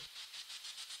buildup,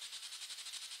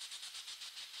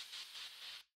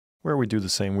 where we do the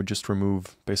same. We just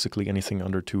remove basically anything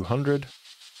under 200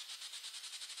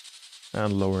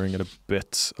 and lowering it a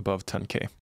bit above 10K.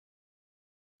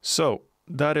 So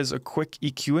that is a quick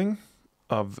EQing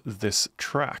of this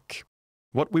track.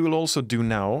 What we will also do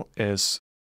now is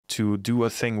to do a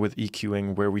thing with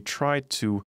EQing where we try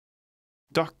to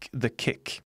duck the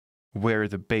kick where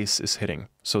the bass is hitting,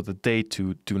 so that they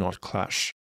two do not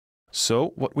clash.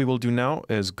 So what we will do now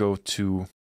is go to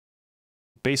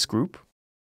bass group,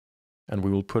 and we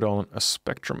will put on a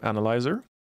spectrum analyzer,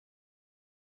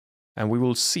 and we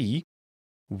will see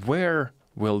where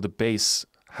will the bass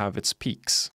have its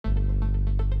peaks.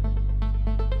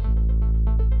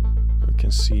 We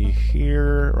can see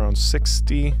here around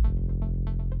 60,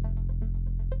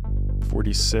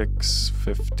 46,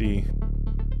 50,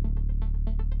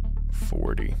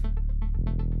 40.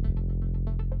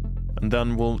 And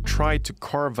then we'll try to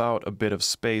carve out a bit of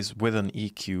space with an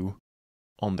EQ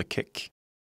on the kick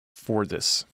for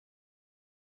this.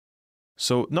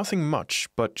 So nothing much,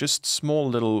 but just small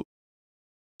little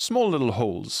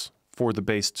holes for the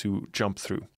bass to jump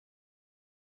through.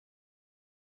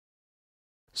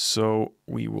 So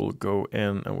we will go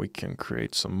in and we can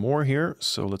create some more here.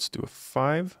 So let's do a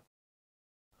 5.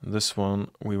 This one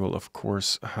we will of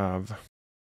course have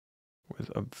with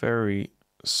a very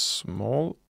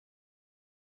small,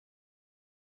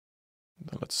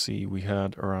 let's see, we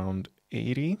had around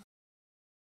 80.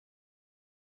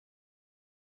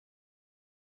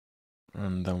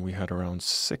 And then we had around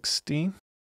 60.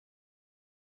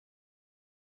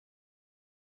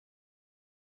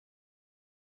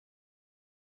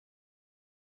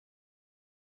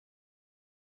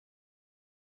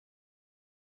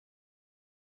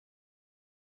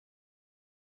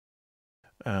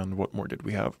 And what more did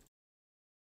we have?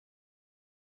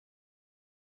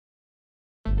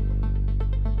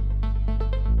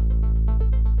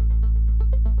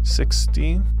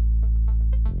 $60.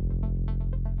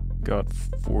 Got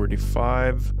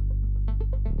 45.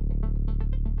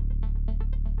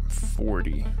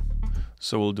 40.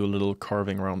 So we'll do a little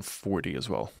carving around 40 as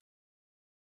well.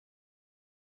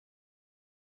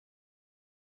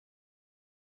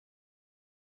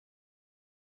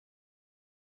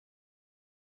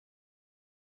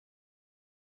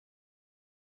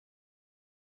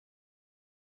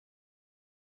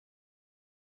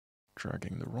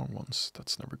 Dragging the wrong ones,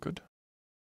 that's never good.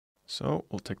 So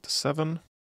we'll take the 7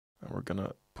 and we're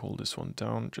gonna pull this one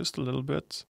down just a little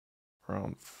bit,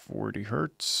 around 40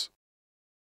 Hertz.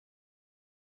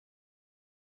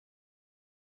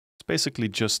 It's basically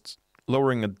just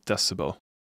lowering a decibel,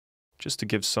 just to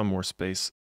give some more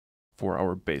space for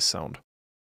our bass sound.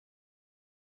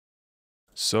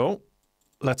 So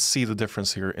let's see the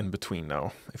difference here in between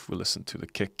now, if we listen to the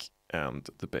kick and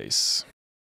the bass.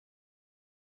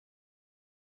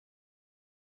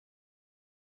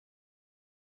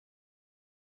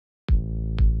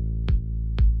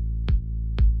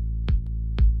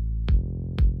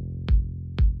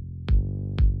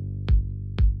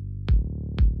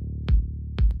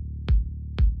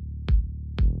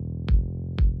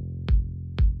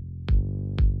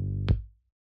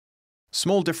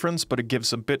 Small difference, but it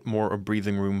gives a bit more of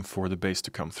breathing room for the bass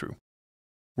to come through.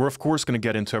 We're of course going to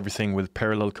get into everything with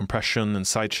parallel compression and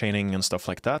sidechaining and stuff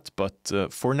like that, but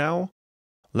for now,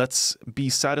 let's be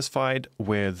satisfied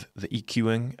with the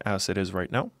EQing as it is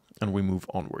right now, and we move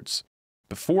onwards.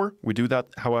 Before we do that,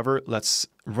 however, let's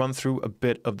run through a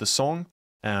bit of the song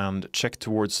and check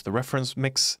towards the reference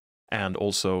mix, and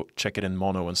also check it in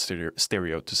mono and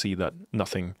stereo to see that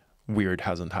nothing weird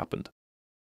hasn't happened.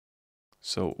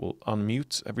 So we'll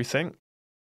unmute everything,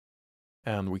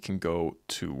 and we can go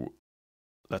to,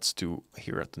 let's do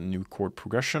here at the new chord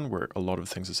progression where a lot of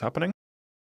things is happening.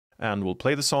 And we'll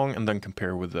play the song and then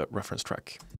compare with the reference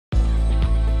track.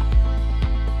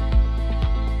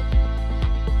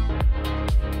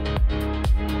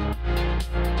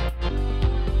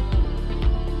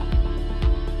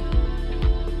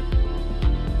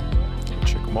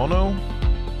 Check mono.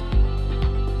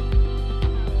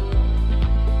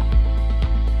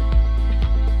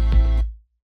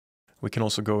 We can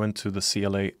also go into the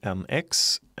CLA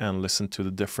NX and listen to the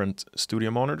different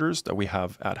studio monitors that we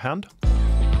have at hand.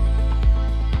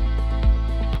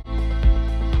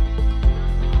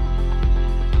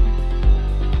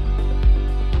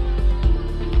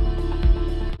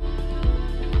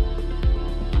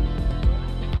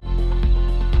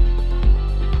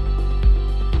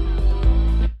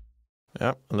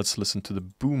 Yeah, let's listen to the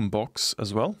boombox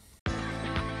as well.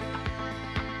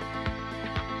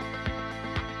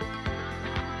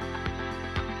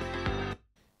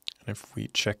 If we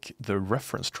check the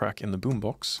reference track in the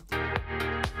boombox,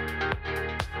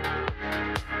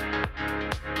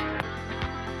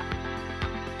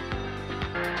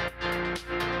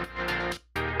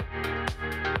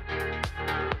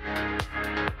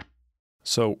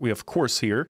 so we of course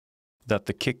hear that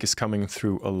the kick is coming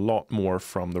through a lot more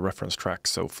from the reference track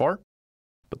so far,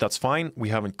 but that's fine. We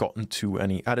haven't gotten to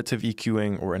any additive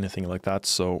EQing or anything like that,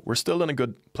 so we're still in a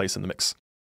good place in the mix.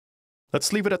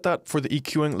 Let's leave it at that for the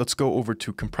EQing. Let's go over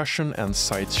to compression and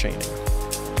sidechaining.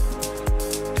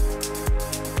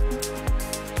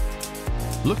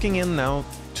 Looking in now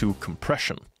to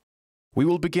compression. We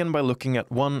will begin by looking at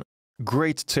one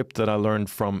great tip that I learned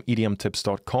from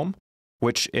edmtips.com,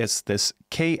 which is this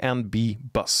K&B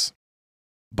bus.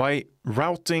 By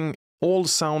routing all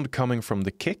sound coming from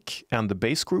the kick and the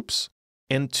bass groups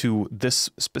into this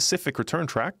specific return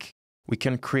track, we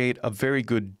can create a very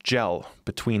good gel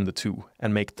between the two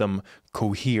and make them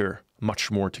cohere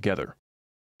much more together.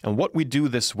 And what we do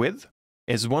this with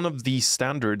is one of the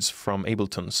standards from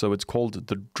Ableton, so it's called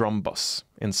the drum bus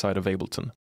inside of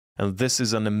Ableton. And this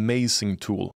is an amazing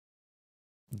tool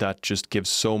that just gives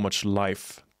so much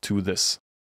life to this.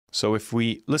 So if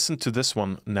we listen to this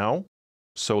one now,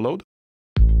 soloed,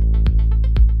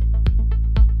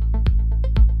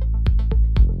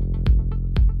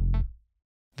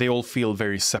 they all feel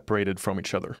very separated from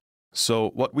each other.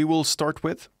 So what we will start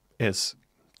with is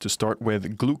to start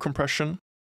with glue compression,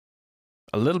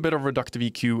 a little bit of reductive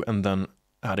EQ, and then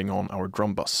adding on our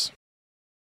drum bus.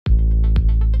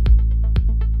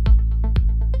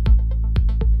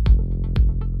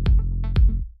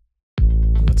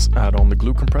 Let's add on the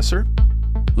glue compressor,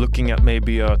 looking at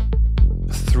maybe a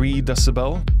 3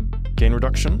 decibel gain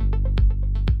reduction.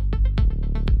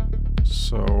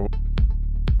 So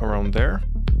around there.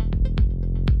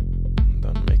 And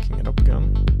then making it up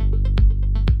again.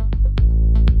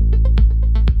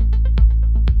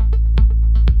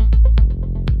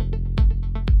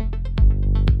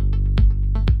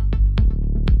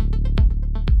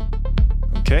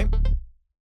 Okay.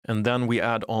 And then we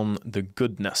add on the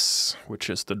goodness, which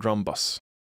is the drum bus.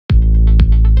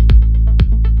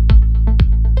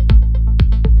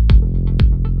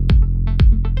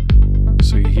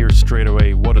 So you hear straight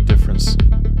away what a difference.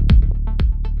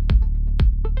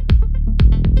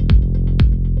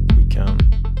 We can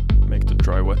make the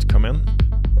dry wet come in.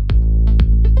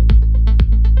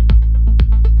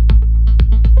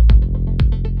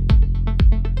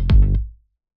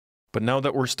 But now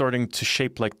that we're starting to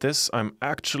shape like this, I'm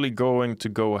actually going to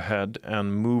go ahead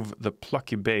and move the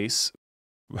plucky bass,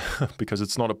 because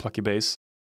it's not a plucky bass,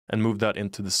 and move that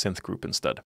into the synth group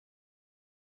instead.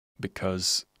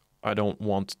 Because I don't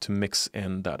want to mix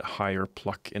in that higher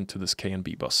pluck into this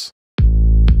K&B bus.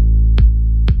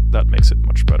 That makes it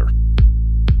much better.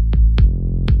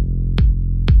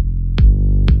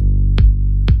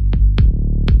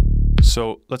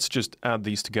 So let's just add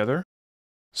these together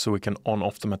so we can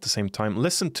on-off them at the same time.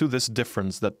 Listen to this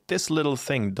difference that this little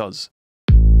thing does.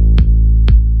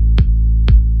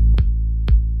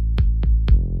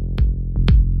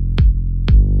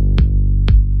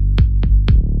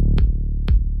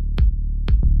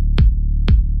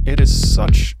 It is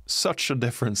such a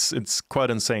difference. It's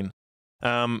quite insane.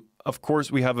 Of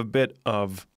course, we have a bit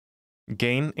of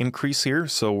gain increase here,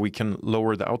 so we can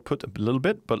lower the output a little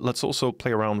bit, but let's also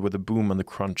play around with the boom and the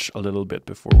crunch a little bit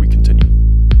before we continue.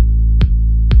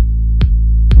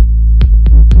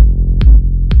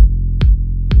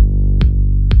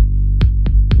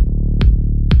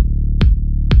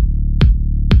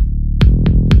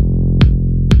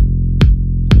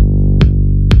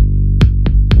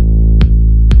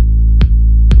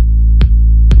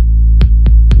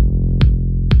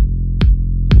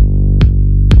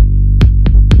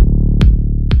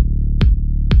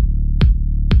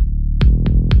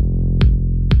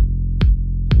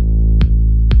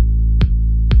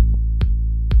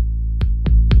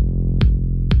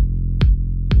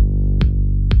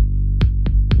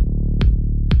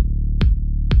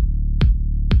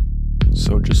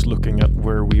 So just looking at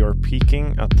where we are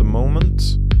peaking at the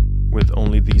moment with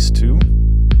only these two.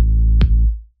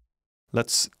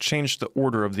 Let's change the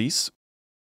order of these.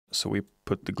 So we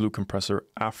put the glue compressor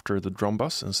after the drum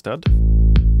bus instead.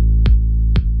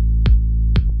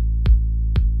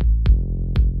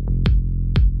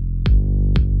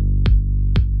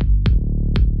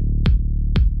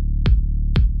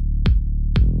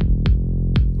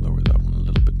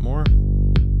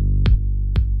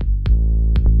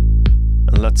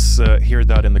 Let's hear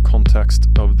that in the context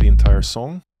of the entire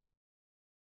song.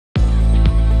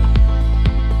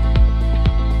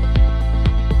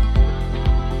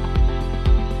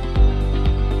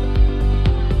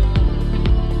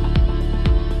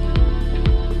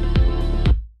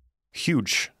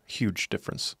 Huge, huge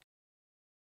difference.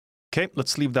 Okay,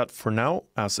 let's leave that for now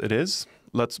as it is.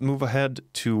 Let's move ahead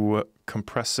to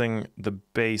compressing the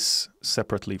bass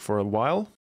separately for a while,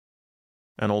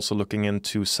 and also looking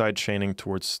into sidechaining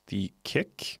towards the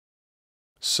kick.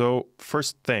 So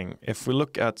first thing, if we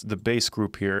look at the bass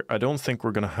group here, I don't think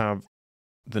we're going to have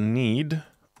the need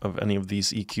of any of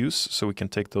these EQs, so we can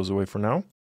take those away for now.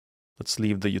 Let's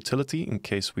leave the utility in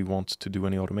case we want to do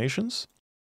any automations.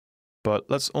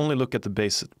 But let's only look at the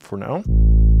bass for now.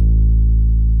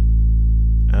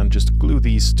 And just glue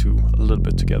these two a little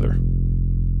bit together.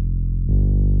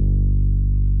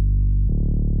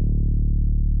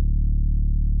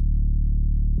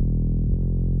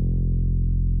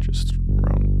 Just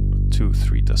around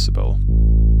 2-3 decibel.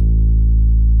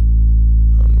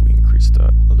 And we increase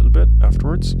that a little bit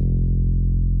afterwards.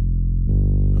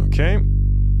 Okay,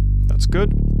 that's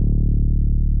good.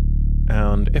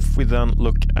 And if we then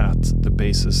look at the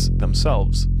basses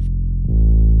themselves,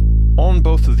 on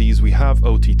both of these we have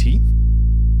OTT,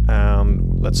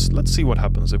 and let's see what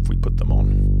happens if we put them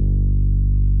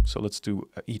on. So let's do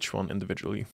each one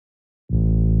individually.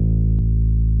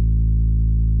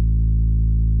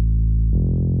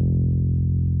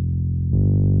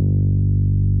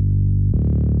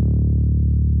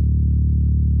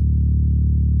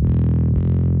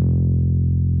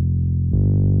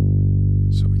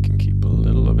 So we can keep a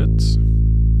little of it.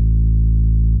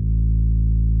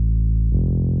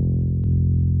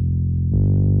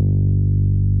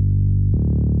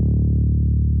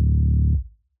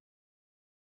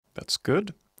 That's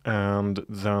good. And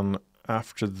then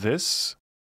after this,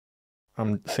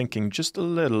 I'm thinking just a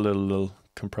little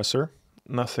compressor.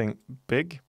 Nothing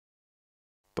big,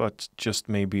 but just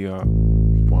maybe a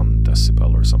 1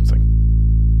 decibel or something.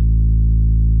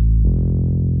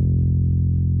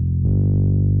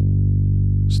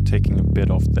 Just taking a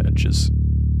bit off the edges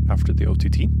after the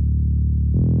OTT.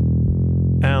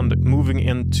 And moving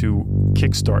into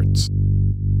kickstarts,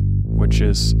 which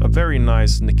is a very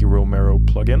nice Nicky Romero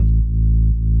plugin.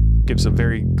 Gives a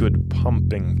very good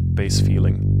pumping bass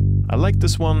feeling. I like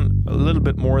this one a little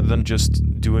bit more than just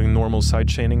doing normal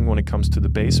sidechaining when it comes to the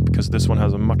bass, because this one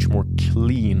has a much more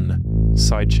clean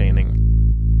sidechaining.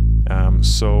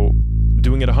 So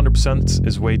doing it 100%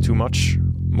 is way too much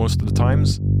most of the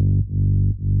times,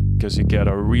 because you get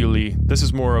a really... This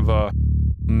is more of a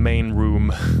main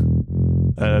room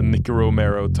Nicky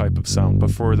Romero type of sound,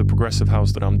 but for the progressive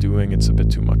house that I'm doing, it's a bit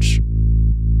too much.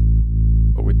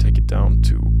 But we take it down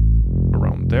to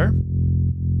around there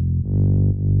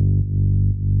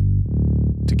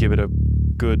to give it a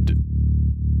good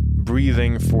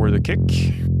breathing for the kick.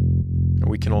 And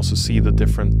we can also see the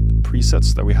different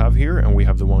presets that we have here, and we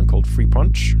have the one called Free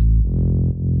Punch.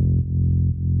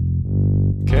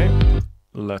 Okay,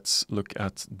 let's look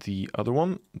at the other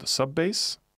one, the sub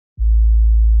bass.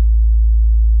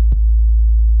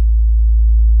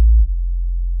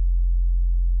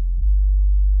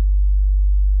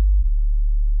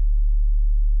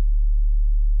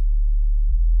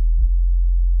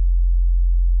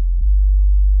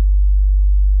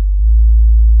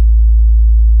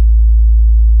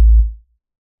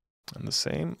 And the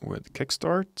same with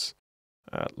kickstart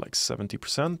at like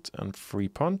 70% and Free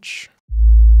Punch.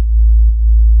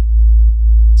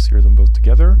 Let's hear them both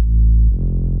together.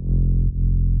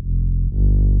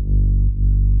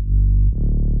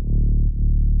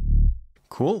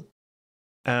 Cool.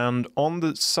 And on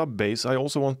the sub bass, I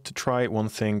also want to try one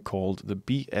thing called the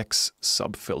BX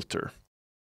sub filter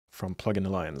from Plugin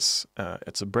Alliance.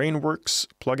 It's a Brainworks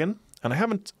plugin, and I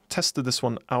haven't tested this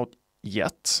one out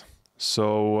yet.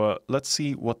 So let's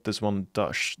see what this one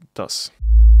does. Let's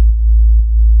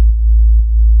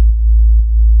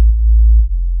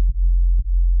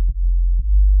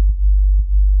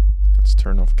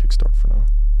turn off kickstart for now.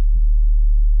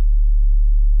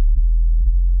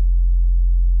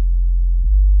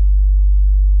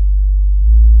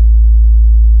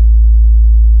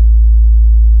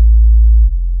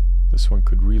 This one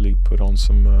could really put on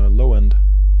some low end.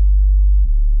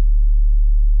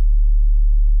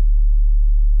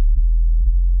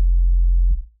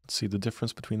 See the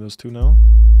difference between those two now.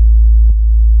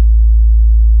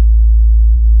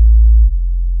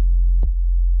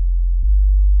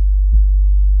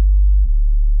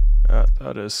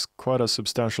 That is quite a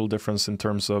substantial difference in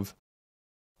terms of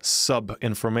sub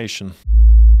information.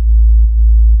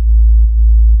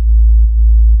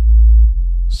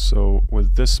 So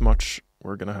with this much,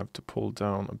 we're gonna have to pull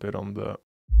down a bit on the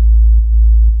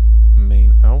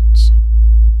main out.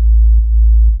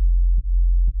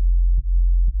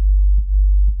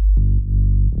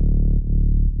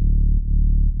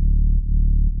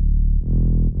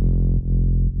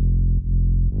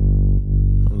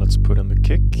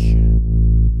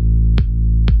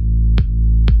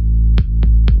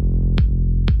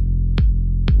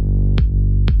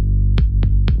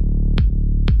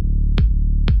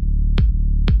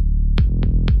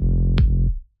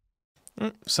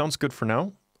 sounds good for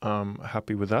now.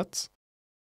 Happy with that.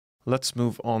 Let's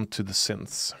move on to the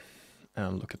synths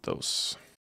and look at those.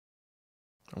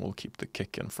 And we'll keep the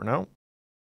kick in for now.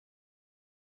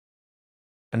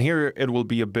 And here it will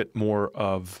be a bit more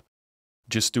of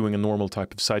just doing a normal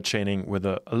type of sidechaining with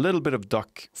a little bit of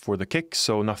duck for the kick,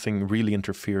 so nothing really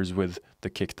interferes with the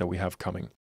kick that we have coming.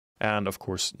 And of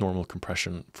course, normal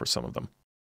compression for some of them.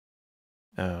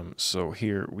 So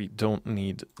here we don't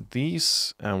need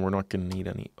these, and we're not going to need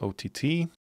any OTT.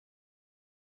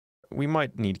 We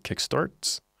might need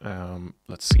kickstarts.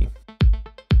 Let's see.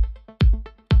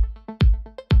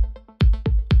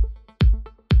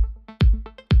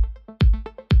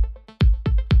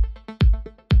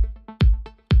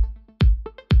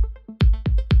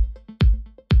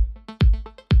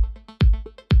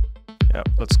 Yeah,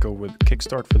 let's go with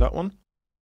kickstart for that one.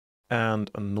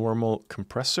 And a normal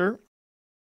compressor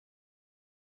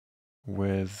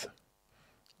with,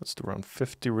 let's do around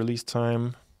 50 release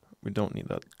time. We don't need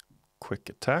that quick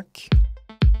attack.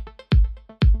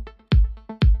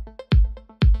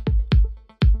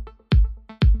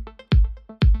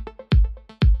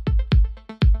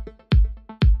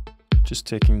 Just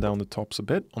taking down the tops a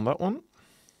bit on that one.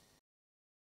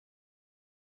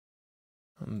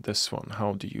 And this one,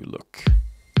 how do you look?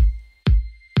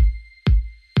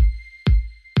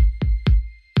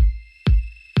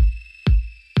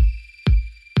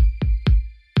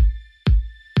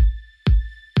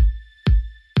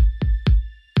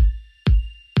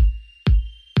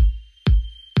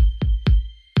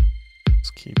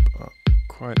 Let's keep a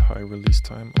quite high release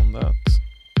time on that.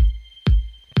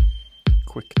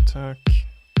 Quick attack.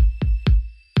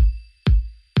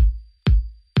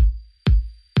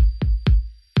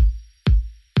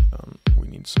 We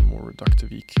need some more reductive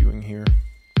EQing here,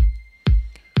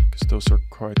 because those are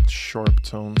quite sharp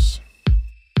tones.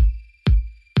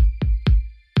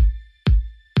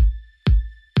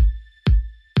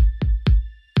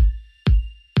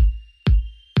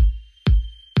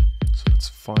 So let's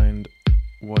find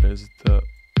what is the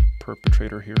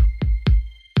perpetrator here.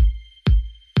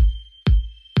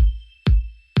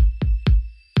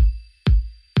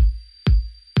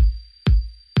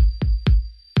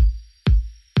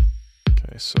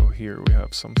 Okay, so here we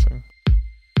have something.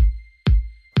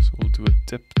 So we'll do a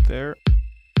dip there.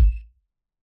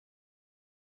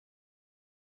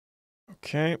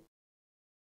 Okay.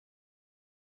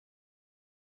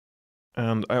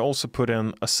 And I also put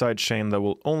in a sidechain that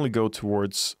will only go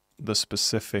towards the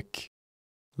specific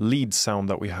lead sound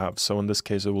that we have. So in this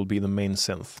case, it will be the main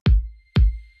synth.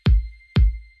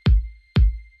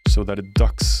 So that it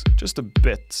ducks just a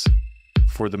bit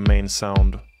for the main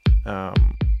sound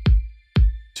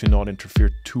to not interfere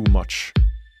too much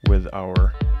with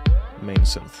our main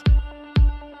synth.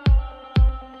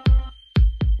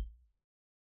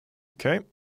 Okay,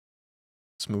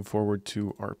 let's move forward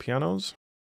to our pianos.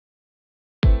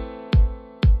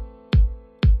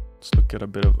 Let's look at a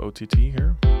bit of OTT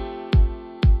here.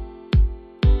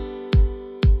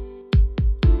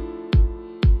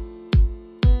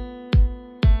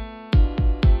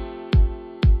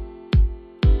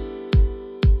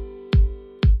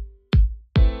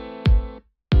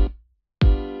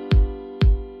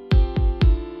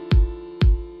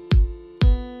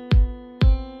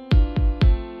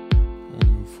 We'll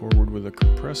move forward with a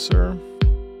compressor.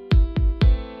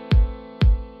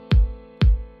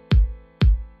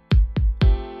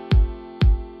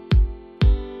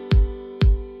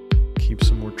 Keep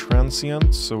some more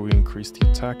transient, so we increase the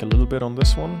attack a little bit on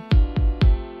this one.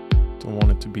 Don't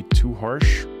want it to be too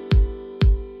harsh.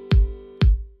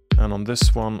 And on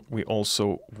this one, we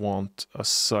also want a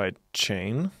side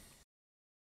chain.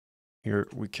 Here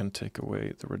we can take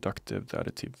away the reductive, the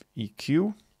additive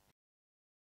EQ.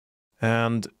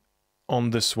 And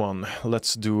on this one,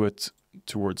 let's do it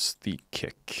towards the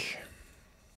kick.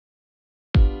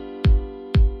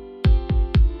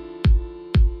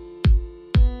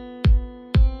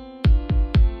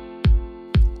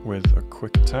 With a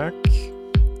quick attack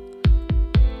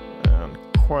and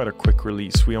quite a quick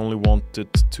release. We only want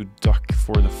it to duck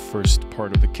for the first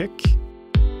part of the kick.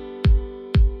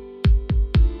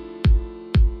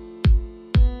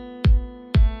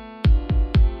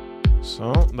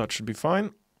 So that should be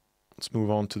fine. Let's move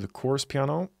on to the chorus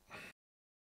piano.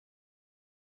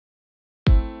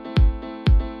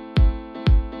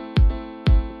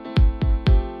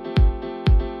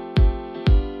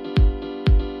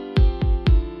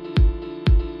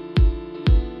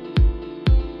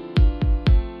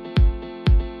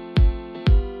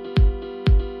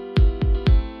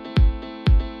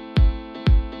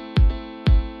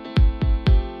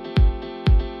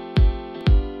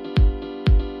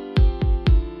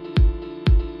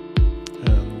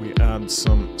 add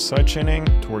some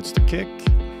sidechaining towards the kick.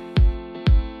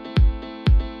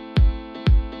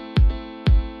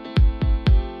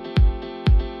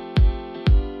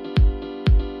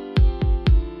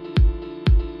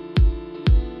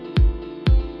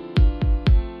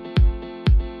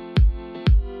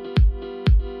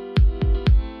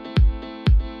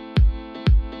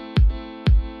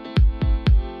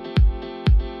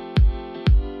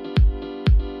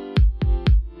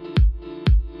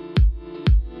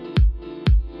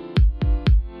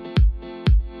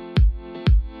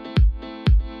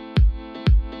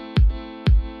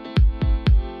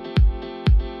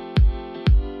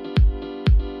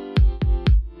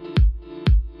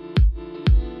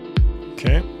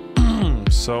 Okay,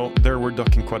 so there we're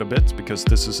ducking quite a bit because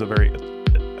this is a very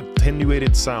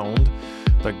attenuated sound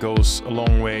that goes a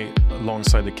long way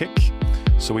alongside the kick.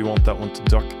 So we want that one to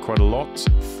duck quite a lot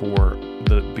for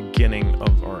the beginning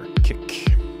of our kick.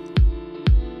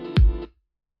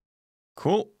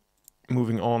 Cool.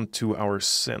 Moving on to our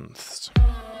synths.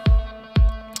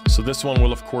 So this one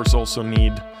will of course also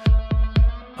need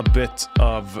a bit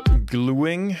of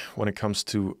gluing when it comes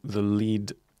to the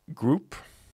lead group.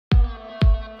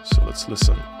 So let's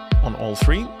listen on all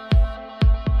three.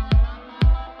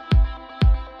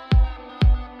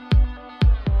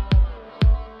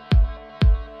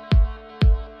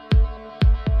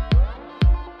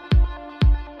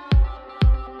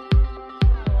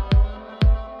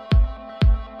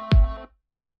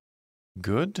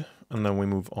 Good, and then we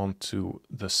move on to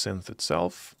the synth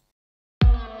itself.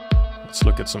 Let's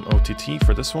look at some OTT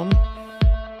for this one.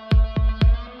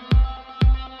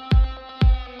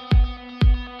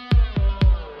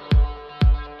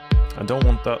 I don't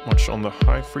want that much on the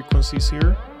high frequencies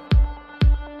here.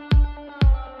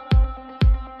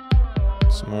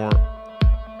 It's more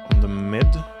on the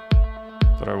mid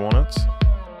that I want it.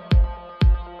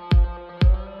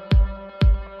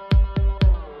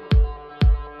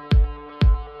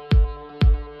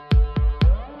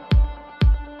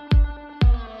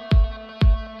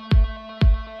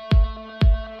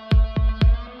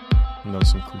 And then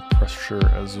some compressor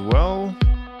as well.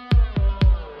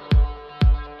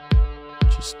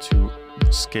 Just to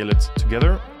scale it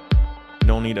together. We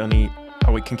don't need any,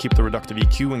 we can keep the reductive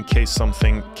EQ in case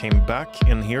something came back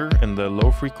in here in the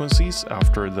low frequencies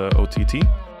after the OTT.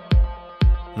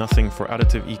 Nothing for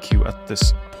additive EQ at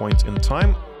this point in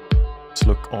time. Let's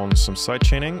look on some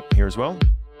sidechaining here as well.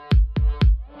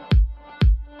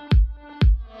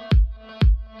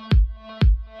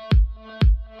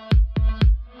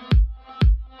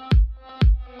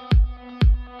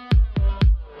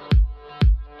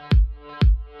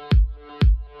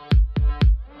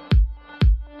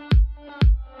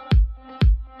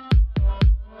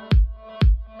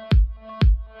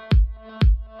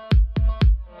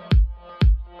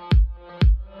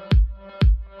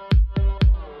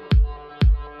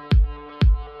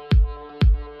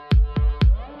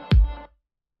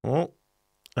 Oh,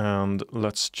 and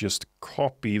let's just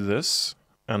copy this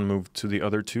and move to the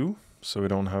other two so we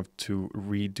don't have to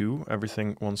redo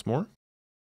everything once more.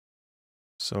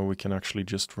 So we can actually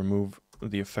just remove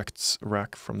the effects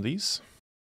rack from these.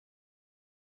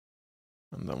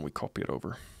 And then we copy it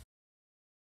over.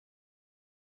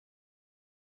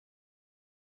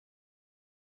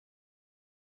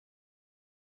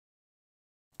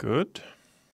 Good.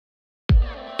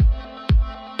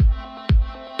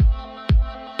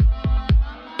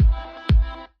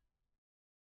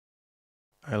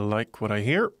 I like what I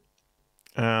hear.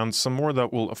 And some more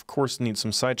that will of course need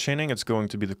some sidechaining. It's going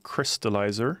to be the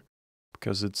crystallizer,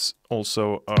 because it's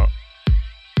also a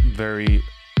very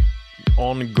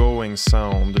ongoing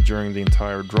sound during the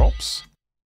entire drops.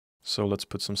 So let's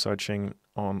put some sidechain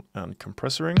on and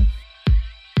compressoring.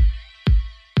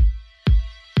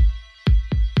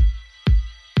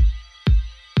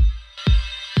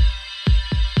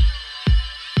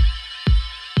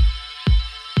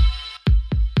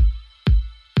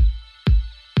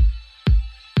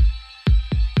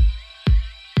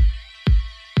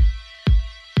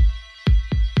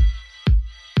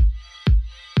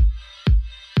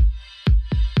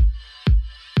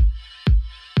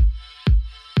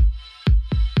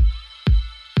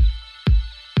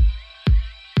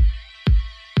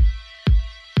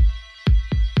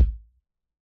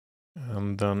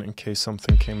 And then in case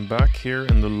something came back here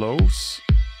in the lows,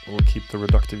 we'll keep the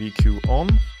reductive EQ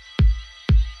on.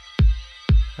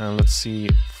 And let's see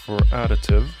for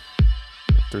additive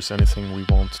if there's anything we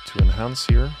want to enhance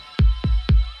here.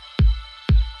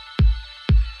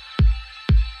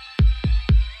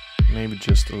 Maybe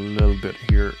just a little bit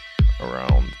here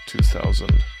around 2000.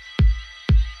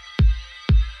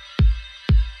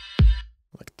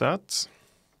 Like that.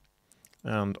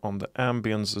 And on the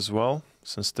ambience as well,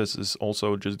 since this is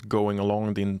also just going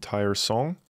along the entire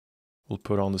song, we'll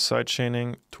put on the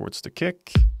sidechaining towards the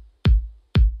kick.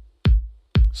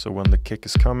 So when the kick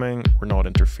is coming, we're not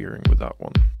interfering with that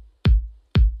one.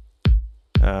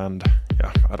 And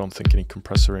yeah, I don't think any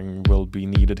compressoring will be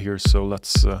needed here, so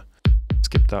let's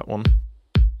skip that one.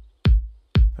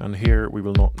 And here we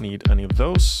will not need any of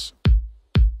those.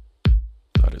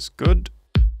 That is good.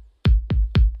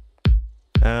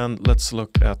 And let's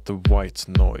look at the white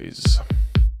noise.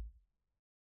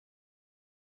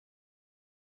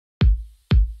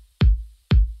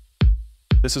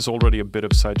 This is already a bit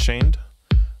of sidechained,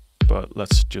 but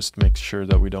let's just make sure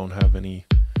that we don't have any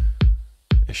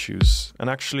issues. And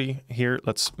actually here,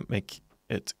 let's make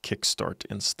it kickstart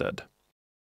instead.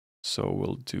 So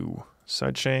we'll do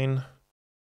sidechain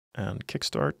and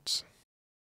kickstart.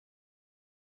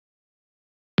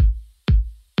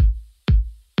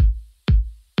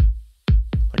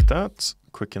 Like that,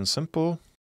 quick and simple.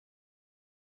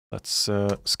 Let's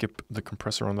skip the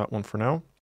compressor on that one for now.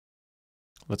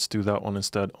 Let's do that one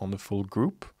instead on the full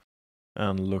group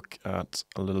and look at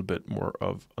a little bit more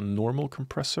of a normal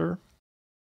compressor.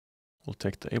 We'll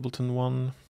take the Ableton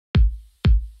one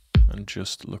and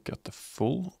just look at the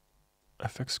full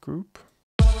FX group.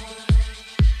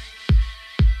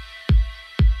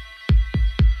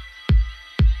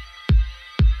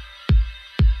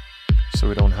 So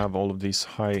we don't have all of these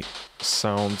high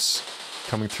sounds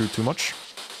coming through too much.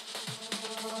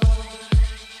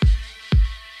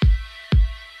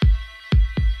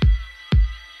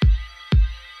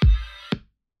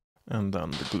 And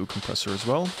then the glue compressor as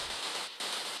well.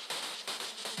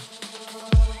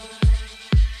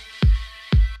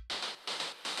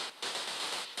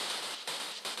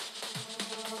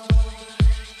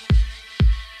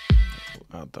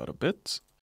 We'll add that a bit.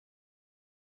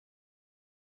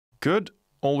 Good.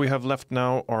 All we have left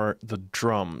now are the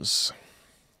drums.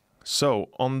 So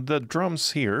on the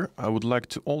drums here, I would like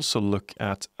to also look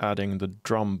at adding the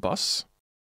drum bus.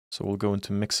 So we'll go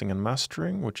into mixing and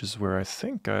mastering, which is where I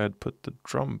think I had put the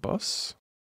drum bus.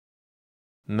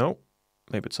 No,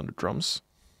 maybe it's under drums.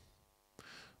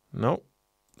 No,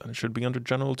 then it should be under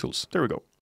general tools. There we go.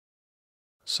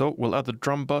 So we'll add the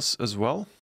drum bus as well.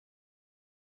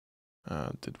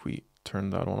 Did we turn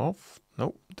that one off?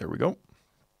 No, there we go.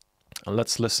 And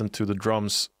let's listen to the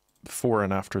drums before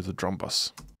and after the drum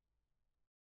bus.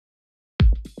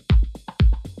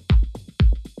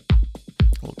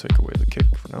 We'll take away the kick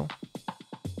for now.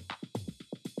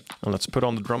 And let's put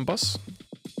on the drum bus.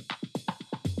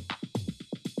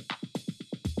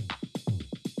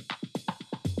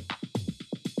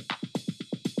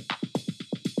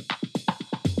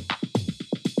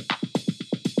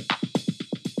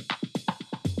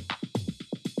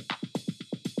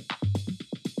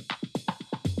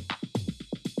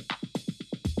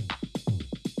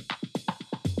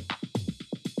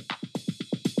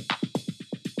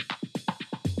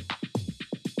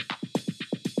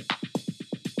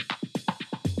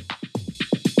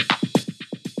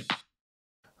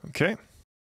 Okay.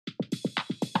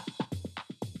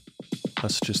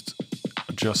 Let's just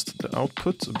adjust the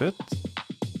output a bit.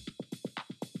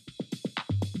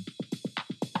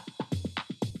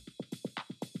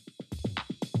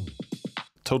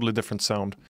 Totally different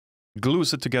sound.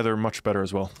 Glues it together much better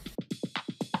as well.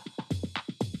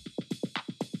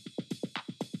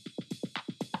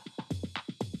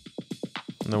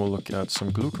 And then we'll look at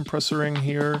some glue compressoring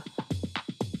here,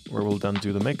 where we'll then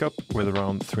do the makeup with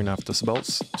around 3.5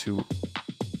 decibels to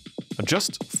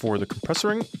adjust for the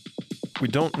compressoring. We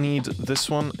don't need this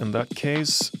one in that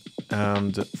case.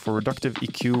 And for reductive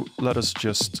EQ, let us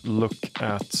just look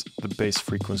at the bass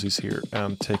frequencies here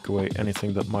and take away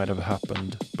anything that might have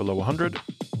happened below 100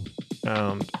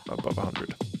 and above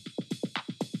 100.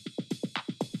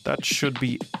 That should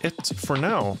be it for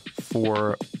now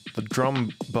for the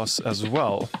drum bus as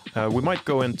well. We might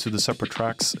go into the separate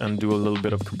tracks and do a little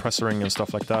bit of compressoring and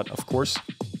stuff like that, of course.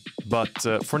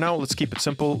 But for now, let's keep it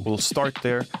simple. We'll start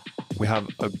there. We have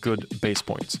a good bass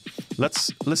point.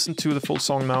 Let's listen to the full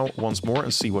song now once more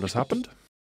and see what has happened.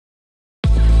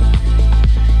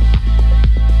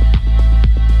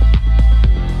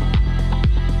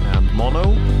 And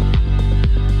mono.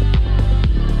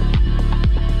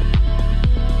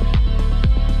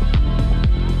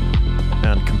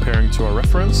 And comparing to our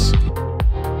reference.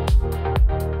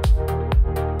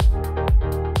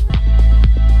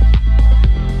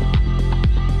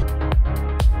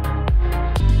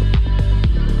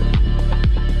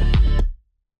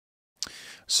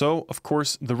 So, of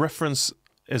course, the reference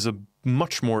is a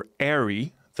much more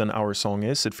airy than our song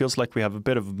is. It feels like we have a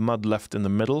bit of mud left in the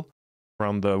middle,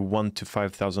 around the 1 to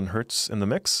 5,000 hertz in the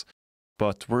mix,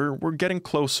 but we're getting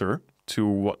closer to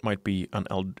what might be an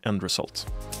end result.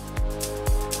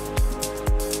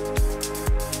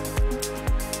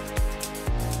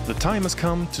 The time has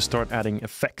come to start adding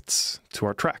effects to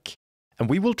our track, and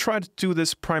we will try to do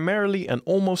this primarily and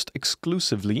almost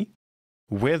exclusively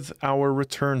with our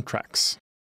return tracks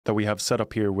that we have set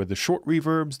up here with the short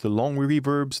reverbs, the long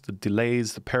reverbs, the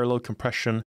delays, the parallel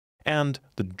compression, and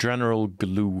the general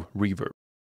glue reverb.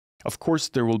 Of course,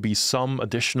 there will be some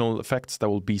additional effects that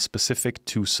will be specific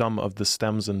to some of the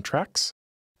stems and tracks,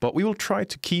 but we will try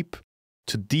to keep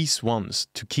to these ones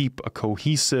to keep a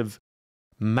cohesive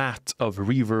mat of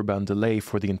reverb and delay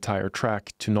for the entire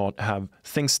track, to not have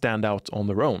things stand out on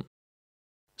their own.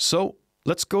 So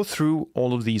let's go through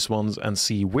all of these ones and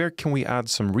see where can we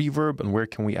add some reverb and where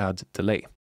can we add delay.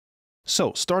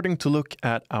 So starting to look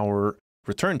at our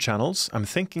return channels, I'm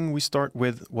thinking we start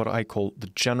with what I call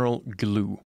the general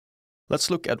glue.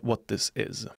 Let's look at what this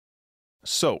is.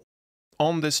 So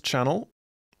on this channel,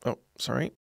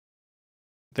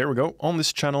 there we go. On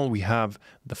this channel, we have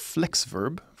the Flex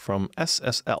Verb from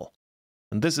SSL.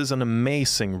 And this is an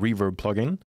amazing reverb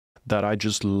plugin that I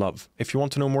just love. If you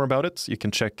want to know more about it, you can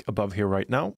check above here right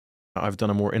now. I've done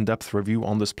a more in-depth review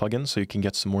on this plugin, so you can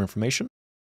get some more information.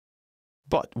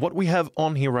 But what we have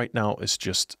on here right now is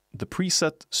just the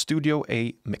preset Studio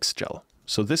A Mix Gel.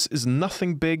 So this is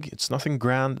nothing big, it's nothing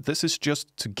grand. This is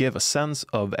just to give a sense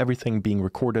of everything being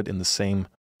recorded in the same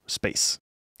space,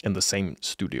 in the same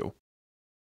studio.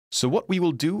 So what we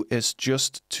will do is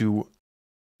just to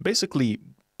basically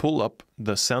pull up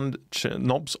the send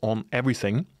knobs on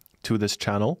everything to this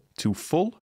channel to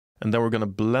full, and then we're going to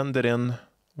blend it in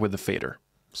with the fader.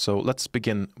 So let's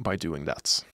begin by doing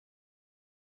that.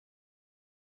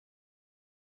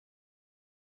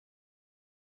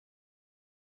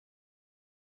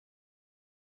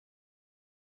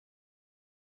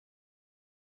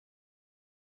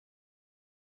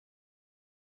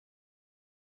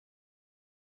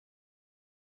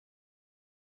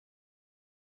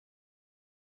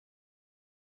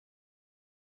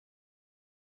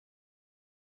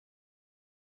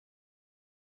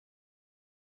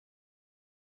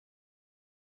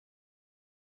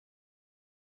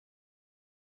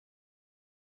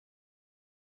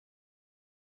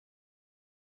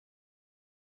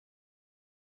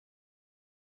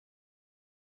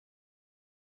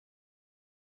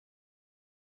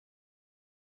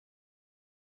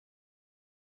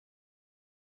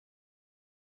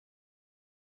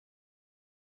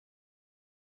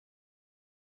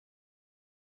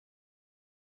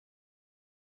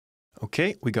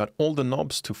 Okay, we got all the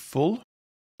knobs to full.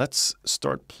 Let's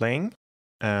start playing,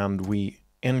 and we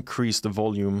increase the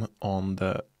volume on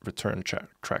the return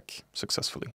track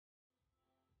successfully.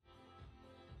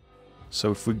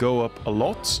 So if we go up a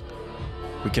lot,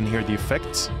 we can hear the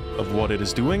effects of what it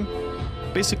is doing.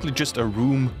 Basically just a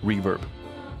room reverb.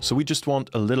 So we just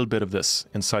want a little bit of this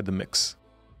inside the mix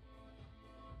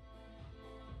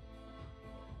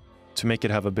to make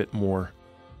it have a bit more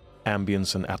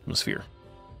ambience and atmosphere.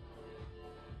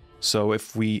 So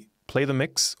if we play the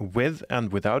mix with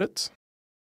and without it,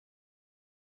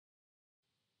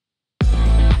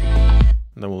 and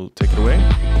then we'll take it away.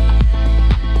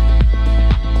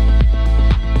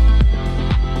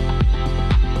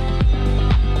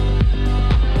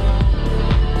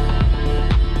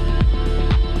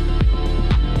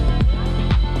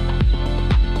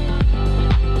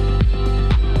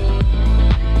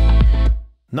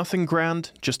 Nothing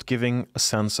grand, just giving a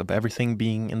sense of everything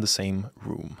being in the same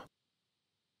room.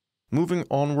 Moving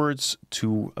onwards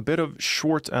to a bit of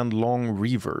short and long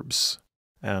reverbs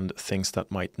and things that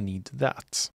might need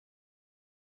that.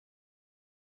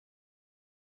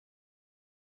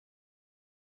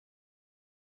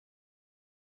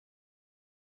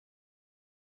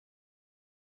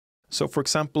 So for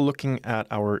example, looking at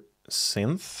our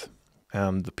synth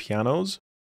and the pianos,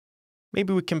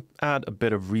 maybe we can add a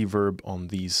bit of reverb on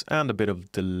these and a bit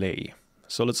of delay.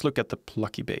 So let's look at the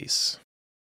plucky bass.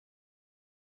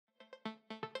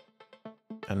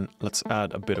 And let's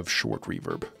add a bit of short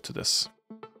reverb to this.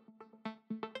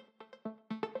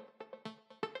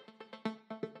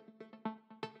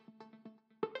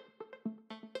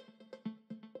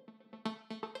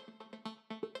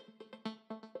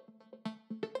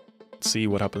 Let's see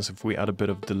what happens if we add a bit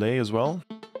of delay as well.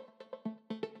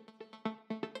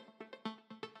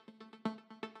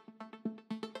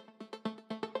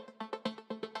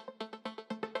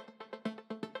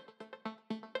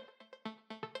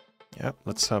 Yeah,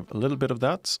 let's have a little bit of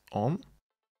that on.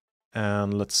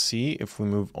 And let's see if we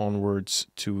move onwards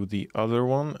to the other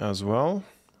one as well,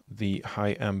 the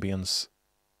high ambience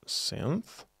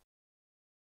synth.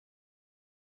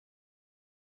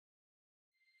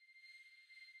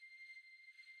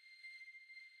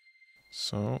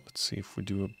 So let's see if we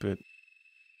do a bit.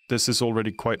 This is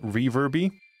already quite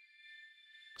reverby,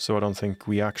 so I don't think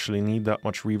we actually need that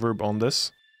much reverb on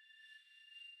this.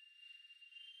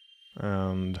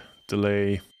 And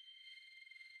delay.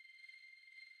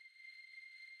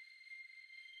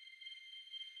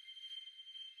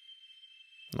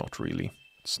 Not really.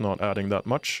 It's not adding that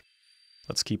much.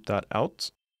 Let's keep that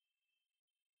out.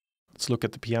 Let's look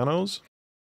at the pianos.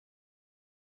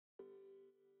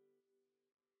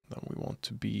 Then we want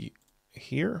to be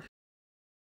here.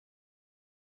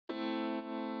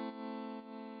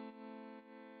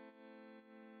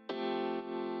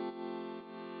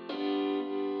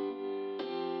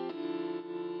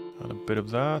 Add a bit of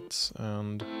that,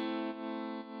 and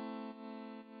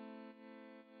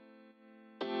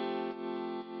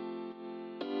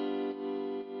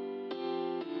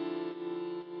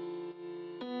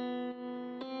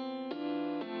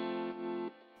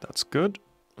that's good.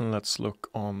 And let's look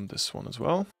on this one as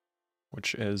well,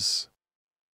 which is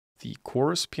the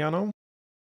chorus piano.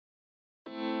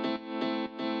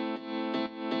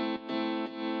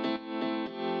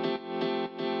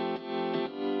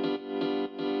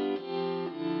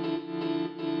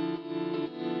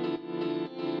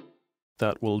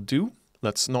 That will do.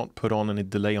 Let's not put on any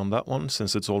delay on that one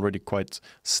since it's already quite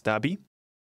stabby.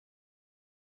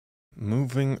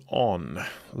 Moving on,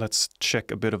 let's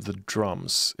check a bit of the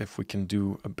drums, if we can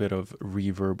do a bit of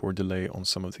reverb or delay on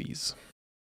some of these.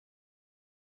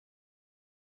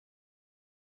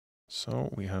 So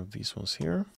we have these ones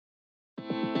here.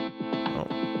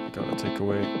 Oh, gotta take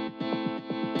away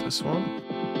this one.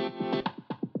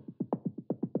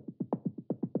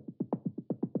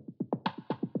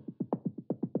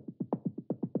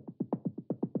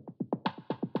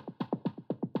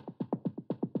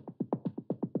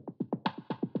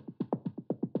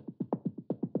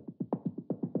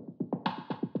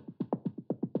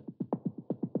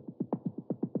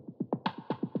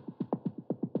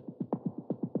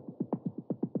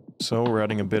 So we're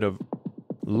adding a bit of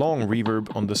long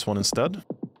reverb on this one instead,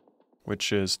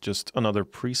 which is just another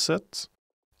preset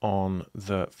on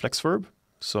the flex verb.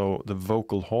 So the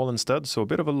vocal hall instead. So a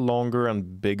bit of a longer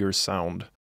and bigger sound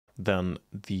than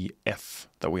the F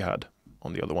that we had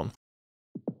on the other one.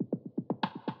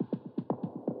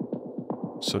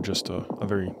 So just a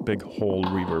very big hall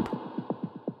reverb.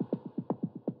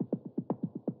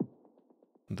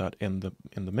 That in the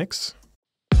mix.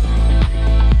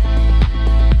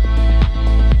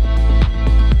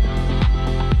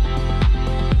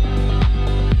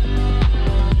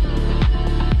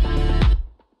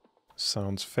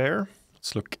 Sounds fair.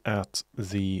 Let's look at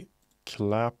the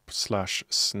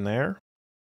clap/snare.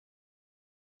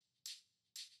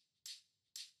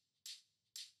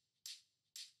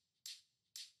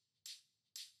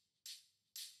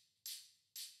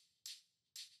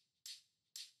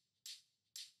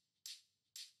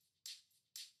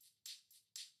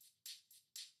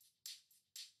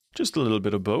 Just a little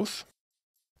bit of both.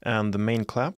 And the main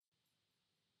clap.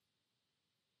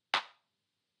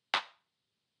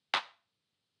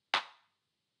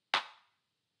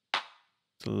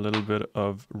 A little bit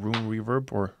of room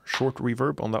reverb or short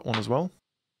reverb on that one as well.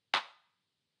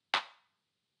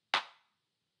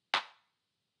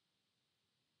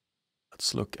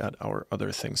 Let's look at our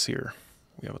other things here.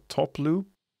 We have a top loop.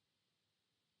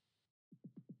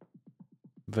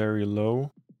 Very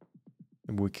low.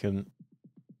 We can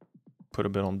put a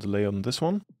bit on delay on this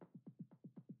one.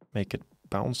 Make it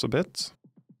bounce a bit.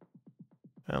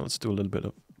 And let's do a little bit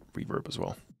of reverb as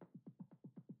well.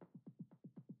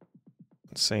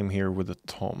 Same here with the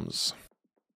toms.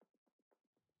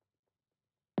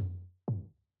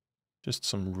 Just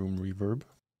some room reverb.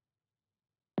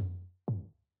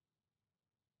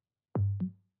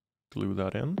 Glue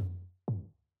that in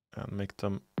and make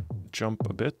them jump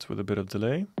a bit with a bit of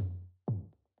delay.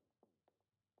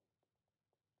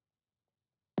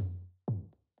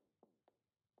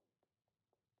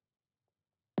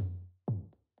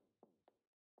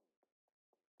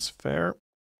 It's fair.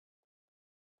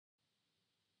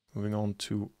 Moving on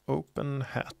to open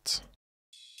hat.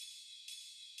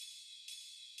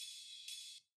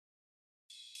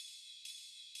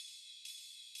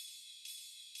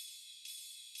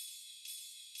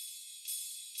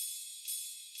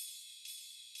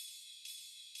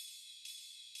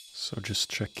 So just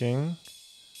checking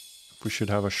if we should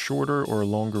have a shorter or a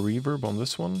longer reverb on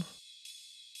this one.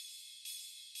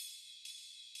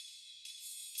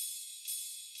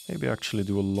 Maybe actually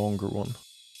do a longer one.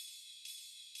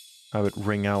 Have it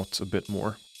ring out a bit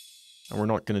more And we're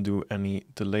not going to do any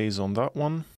delays on that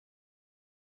one.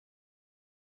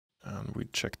 And we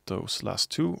checked those last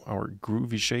two. Our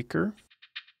groovy shaker.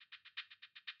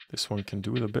 This one can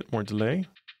do with a bit more delay.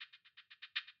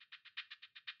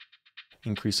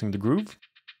 Increasing the groove.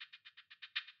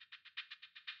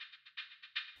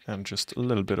 And just a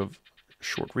little bit of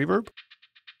short reverb.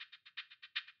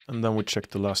 And then we check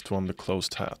the last one, the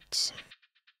closed hat.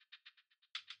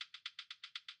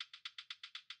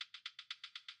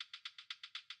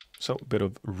 So a bit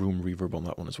of room reverb on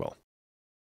that one as well.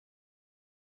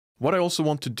 What I also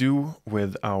want to do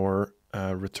with our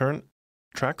return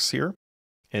tracks here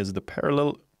is the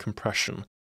parallel compression.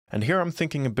 And here I'm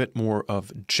thinking a bit more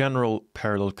of general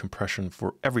parallel compression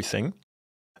for everything.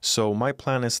 So my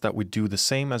plan is that we do the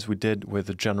same as we did with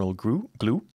the general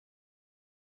glue.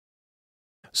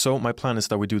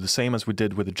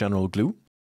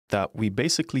 That we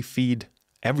basically feed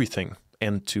everything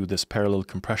into this parallel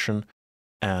compression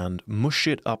and mush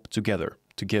it up together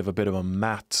to give a bit of a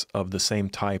mat of the same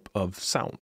type of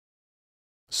sound.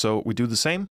 So we do the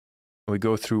same. We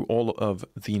go through all of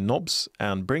the knobs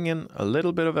and bring in a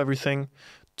little bit of everything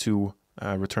to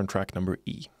return track number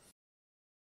E.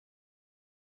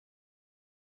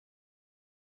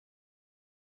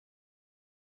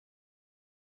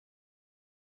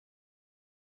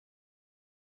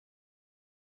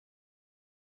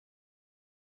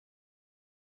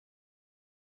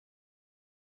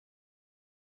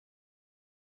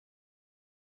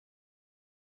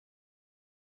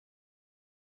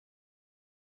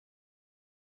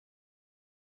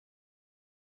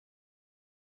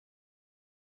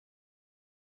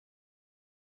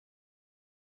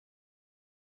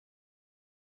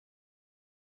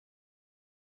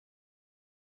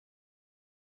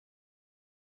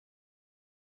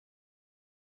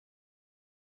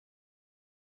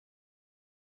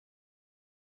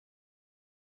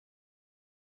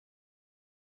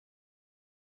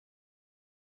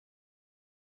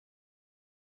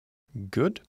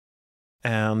 Good.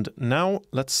 And now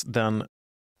let's then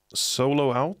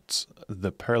solo out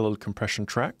the parallel compression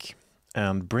track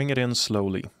and bring it in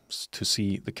slowly to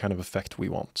see the kind of effect we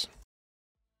want.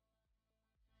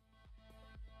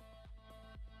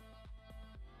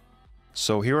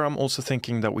 So here I'm also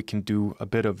thinking that we can do a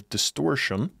bit of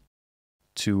distortion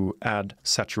to add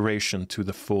saturation to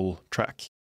the full track.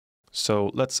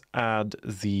 So let's add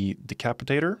the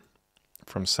decapitator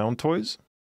from Sound Toys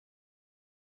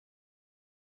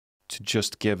to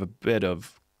just give a bit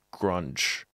of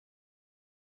grunge.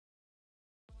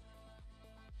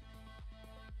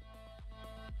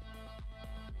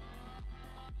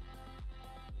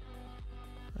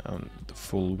 And the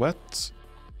full wet.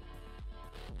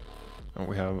 And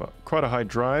we have quite a high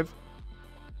drive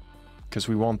because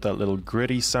we want that little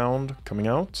gritty sound coming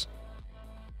out.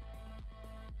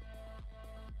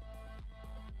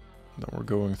 Then we're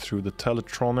going through the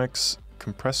Teletronics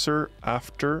compressor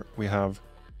after we have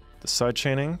the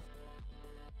sidechaining.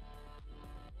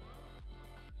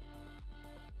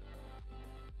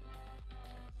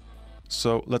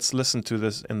 So let's listen to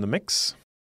this in the mix.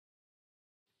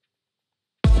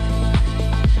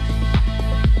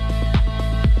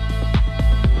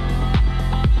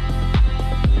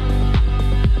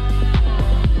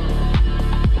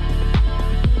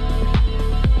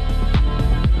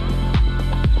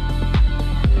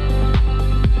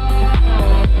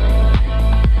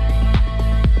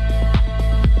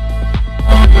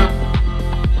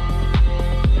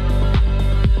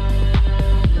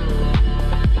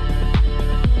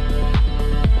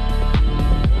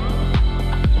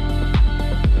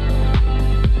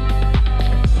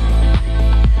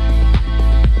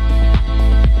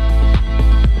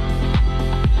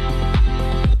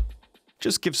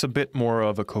 Just gives a bit more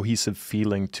of a cohesive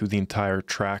feeling to the entire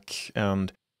track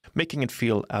and making it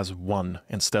feel as one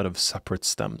instead of separate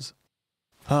stems.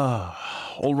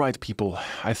 All right, people.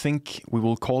 I think we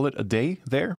will call it a day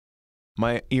there.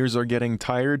 My ears are getting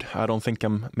tired. I don't think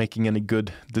I'm making any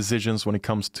good decisions when it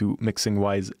comes to mixing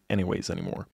wise anyways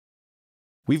anymore.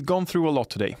 We've gone through a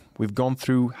lot today. We've gone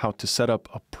through how to set up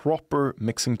a proper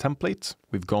mixing template.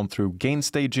 We've gone through gain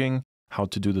staging, how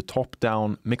to do the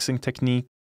top-down mixing technique,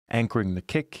 anchoring the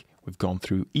kick. We've gone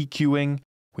through EQing.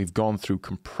 We've gone through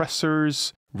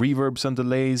compressors, reverbs and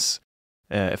delays,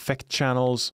 effect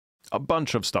channels, a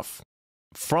bunch of stuff.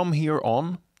 From here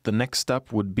on, the next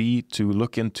step would be to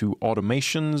look into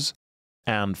automations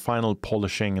and final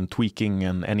polishing and tweaking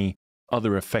and any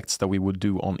other effects that we would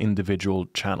do on individual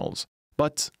channels.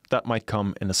 But that might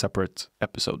come in a separate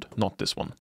episode, not this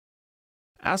one.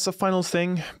 As a final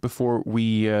thing, before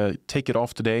we take it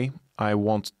off today, I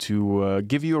want to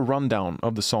give you a rundown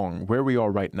of the song, where we are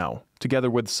right now,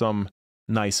 together with some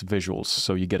nice visuals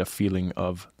so you get a feeling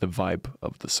of the vibe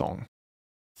of the song.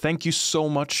 Thank you so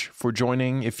much for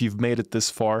joining. If you've made it this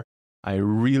far, I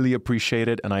really appreciate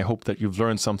it, and I hope that you've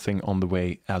learned something on the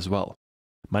way as well.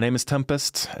 My name is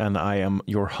Tempest, and I am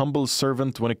your humble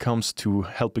servant when it comes to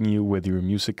helping you with your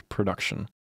music production.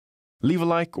 Leave a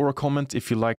like or a comment if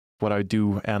you like what I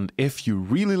do, and if you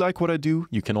really like what I do,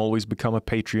 you can always become a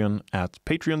Patreon at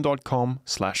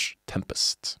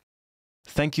patreon.com/Tempest.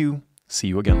 Thank you. See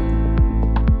you again.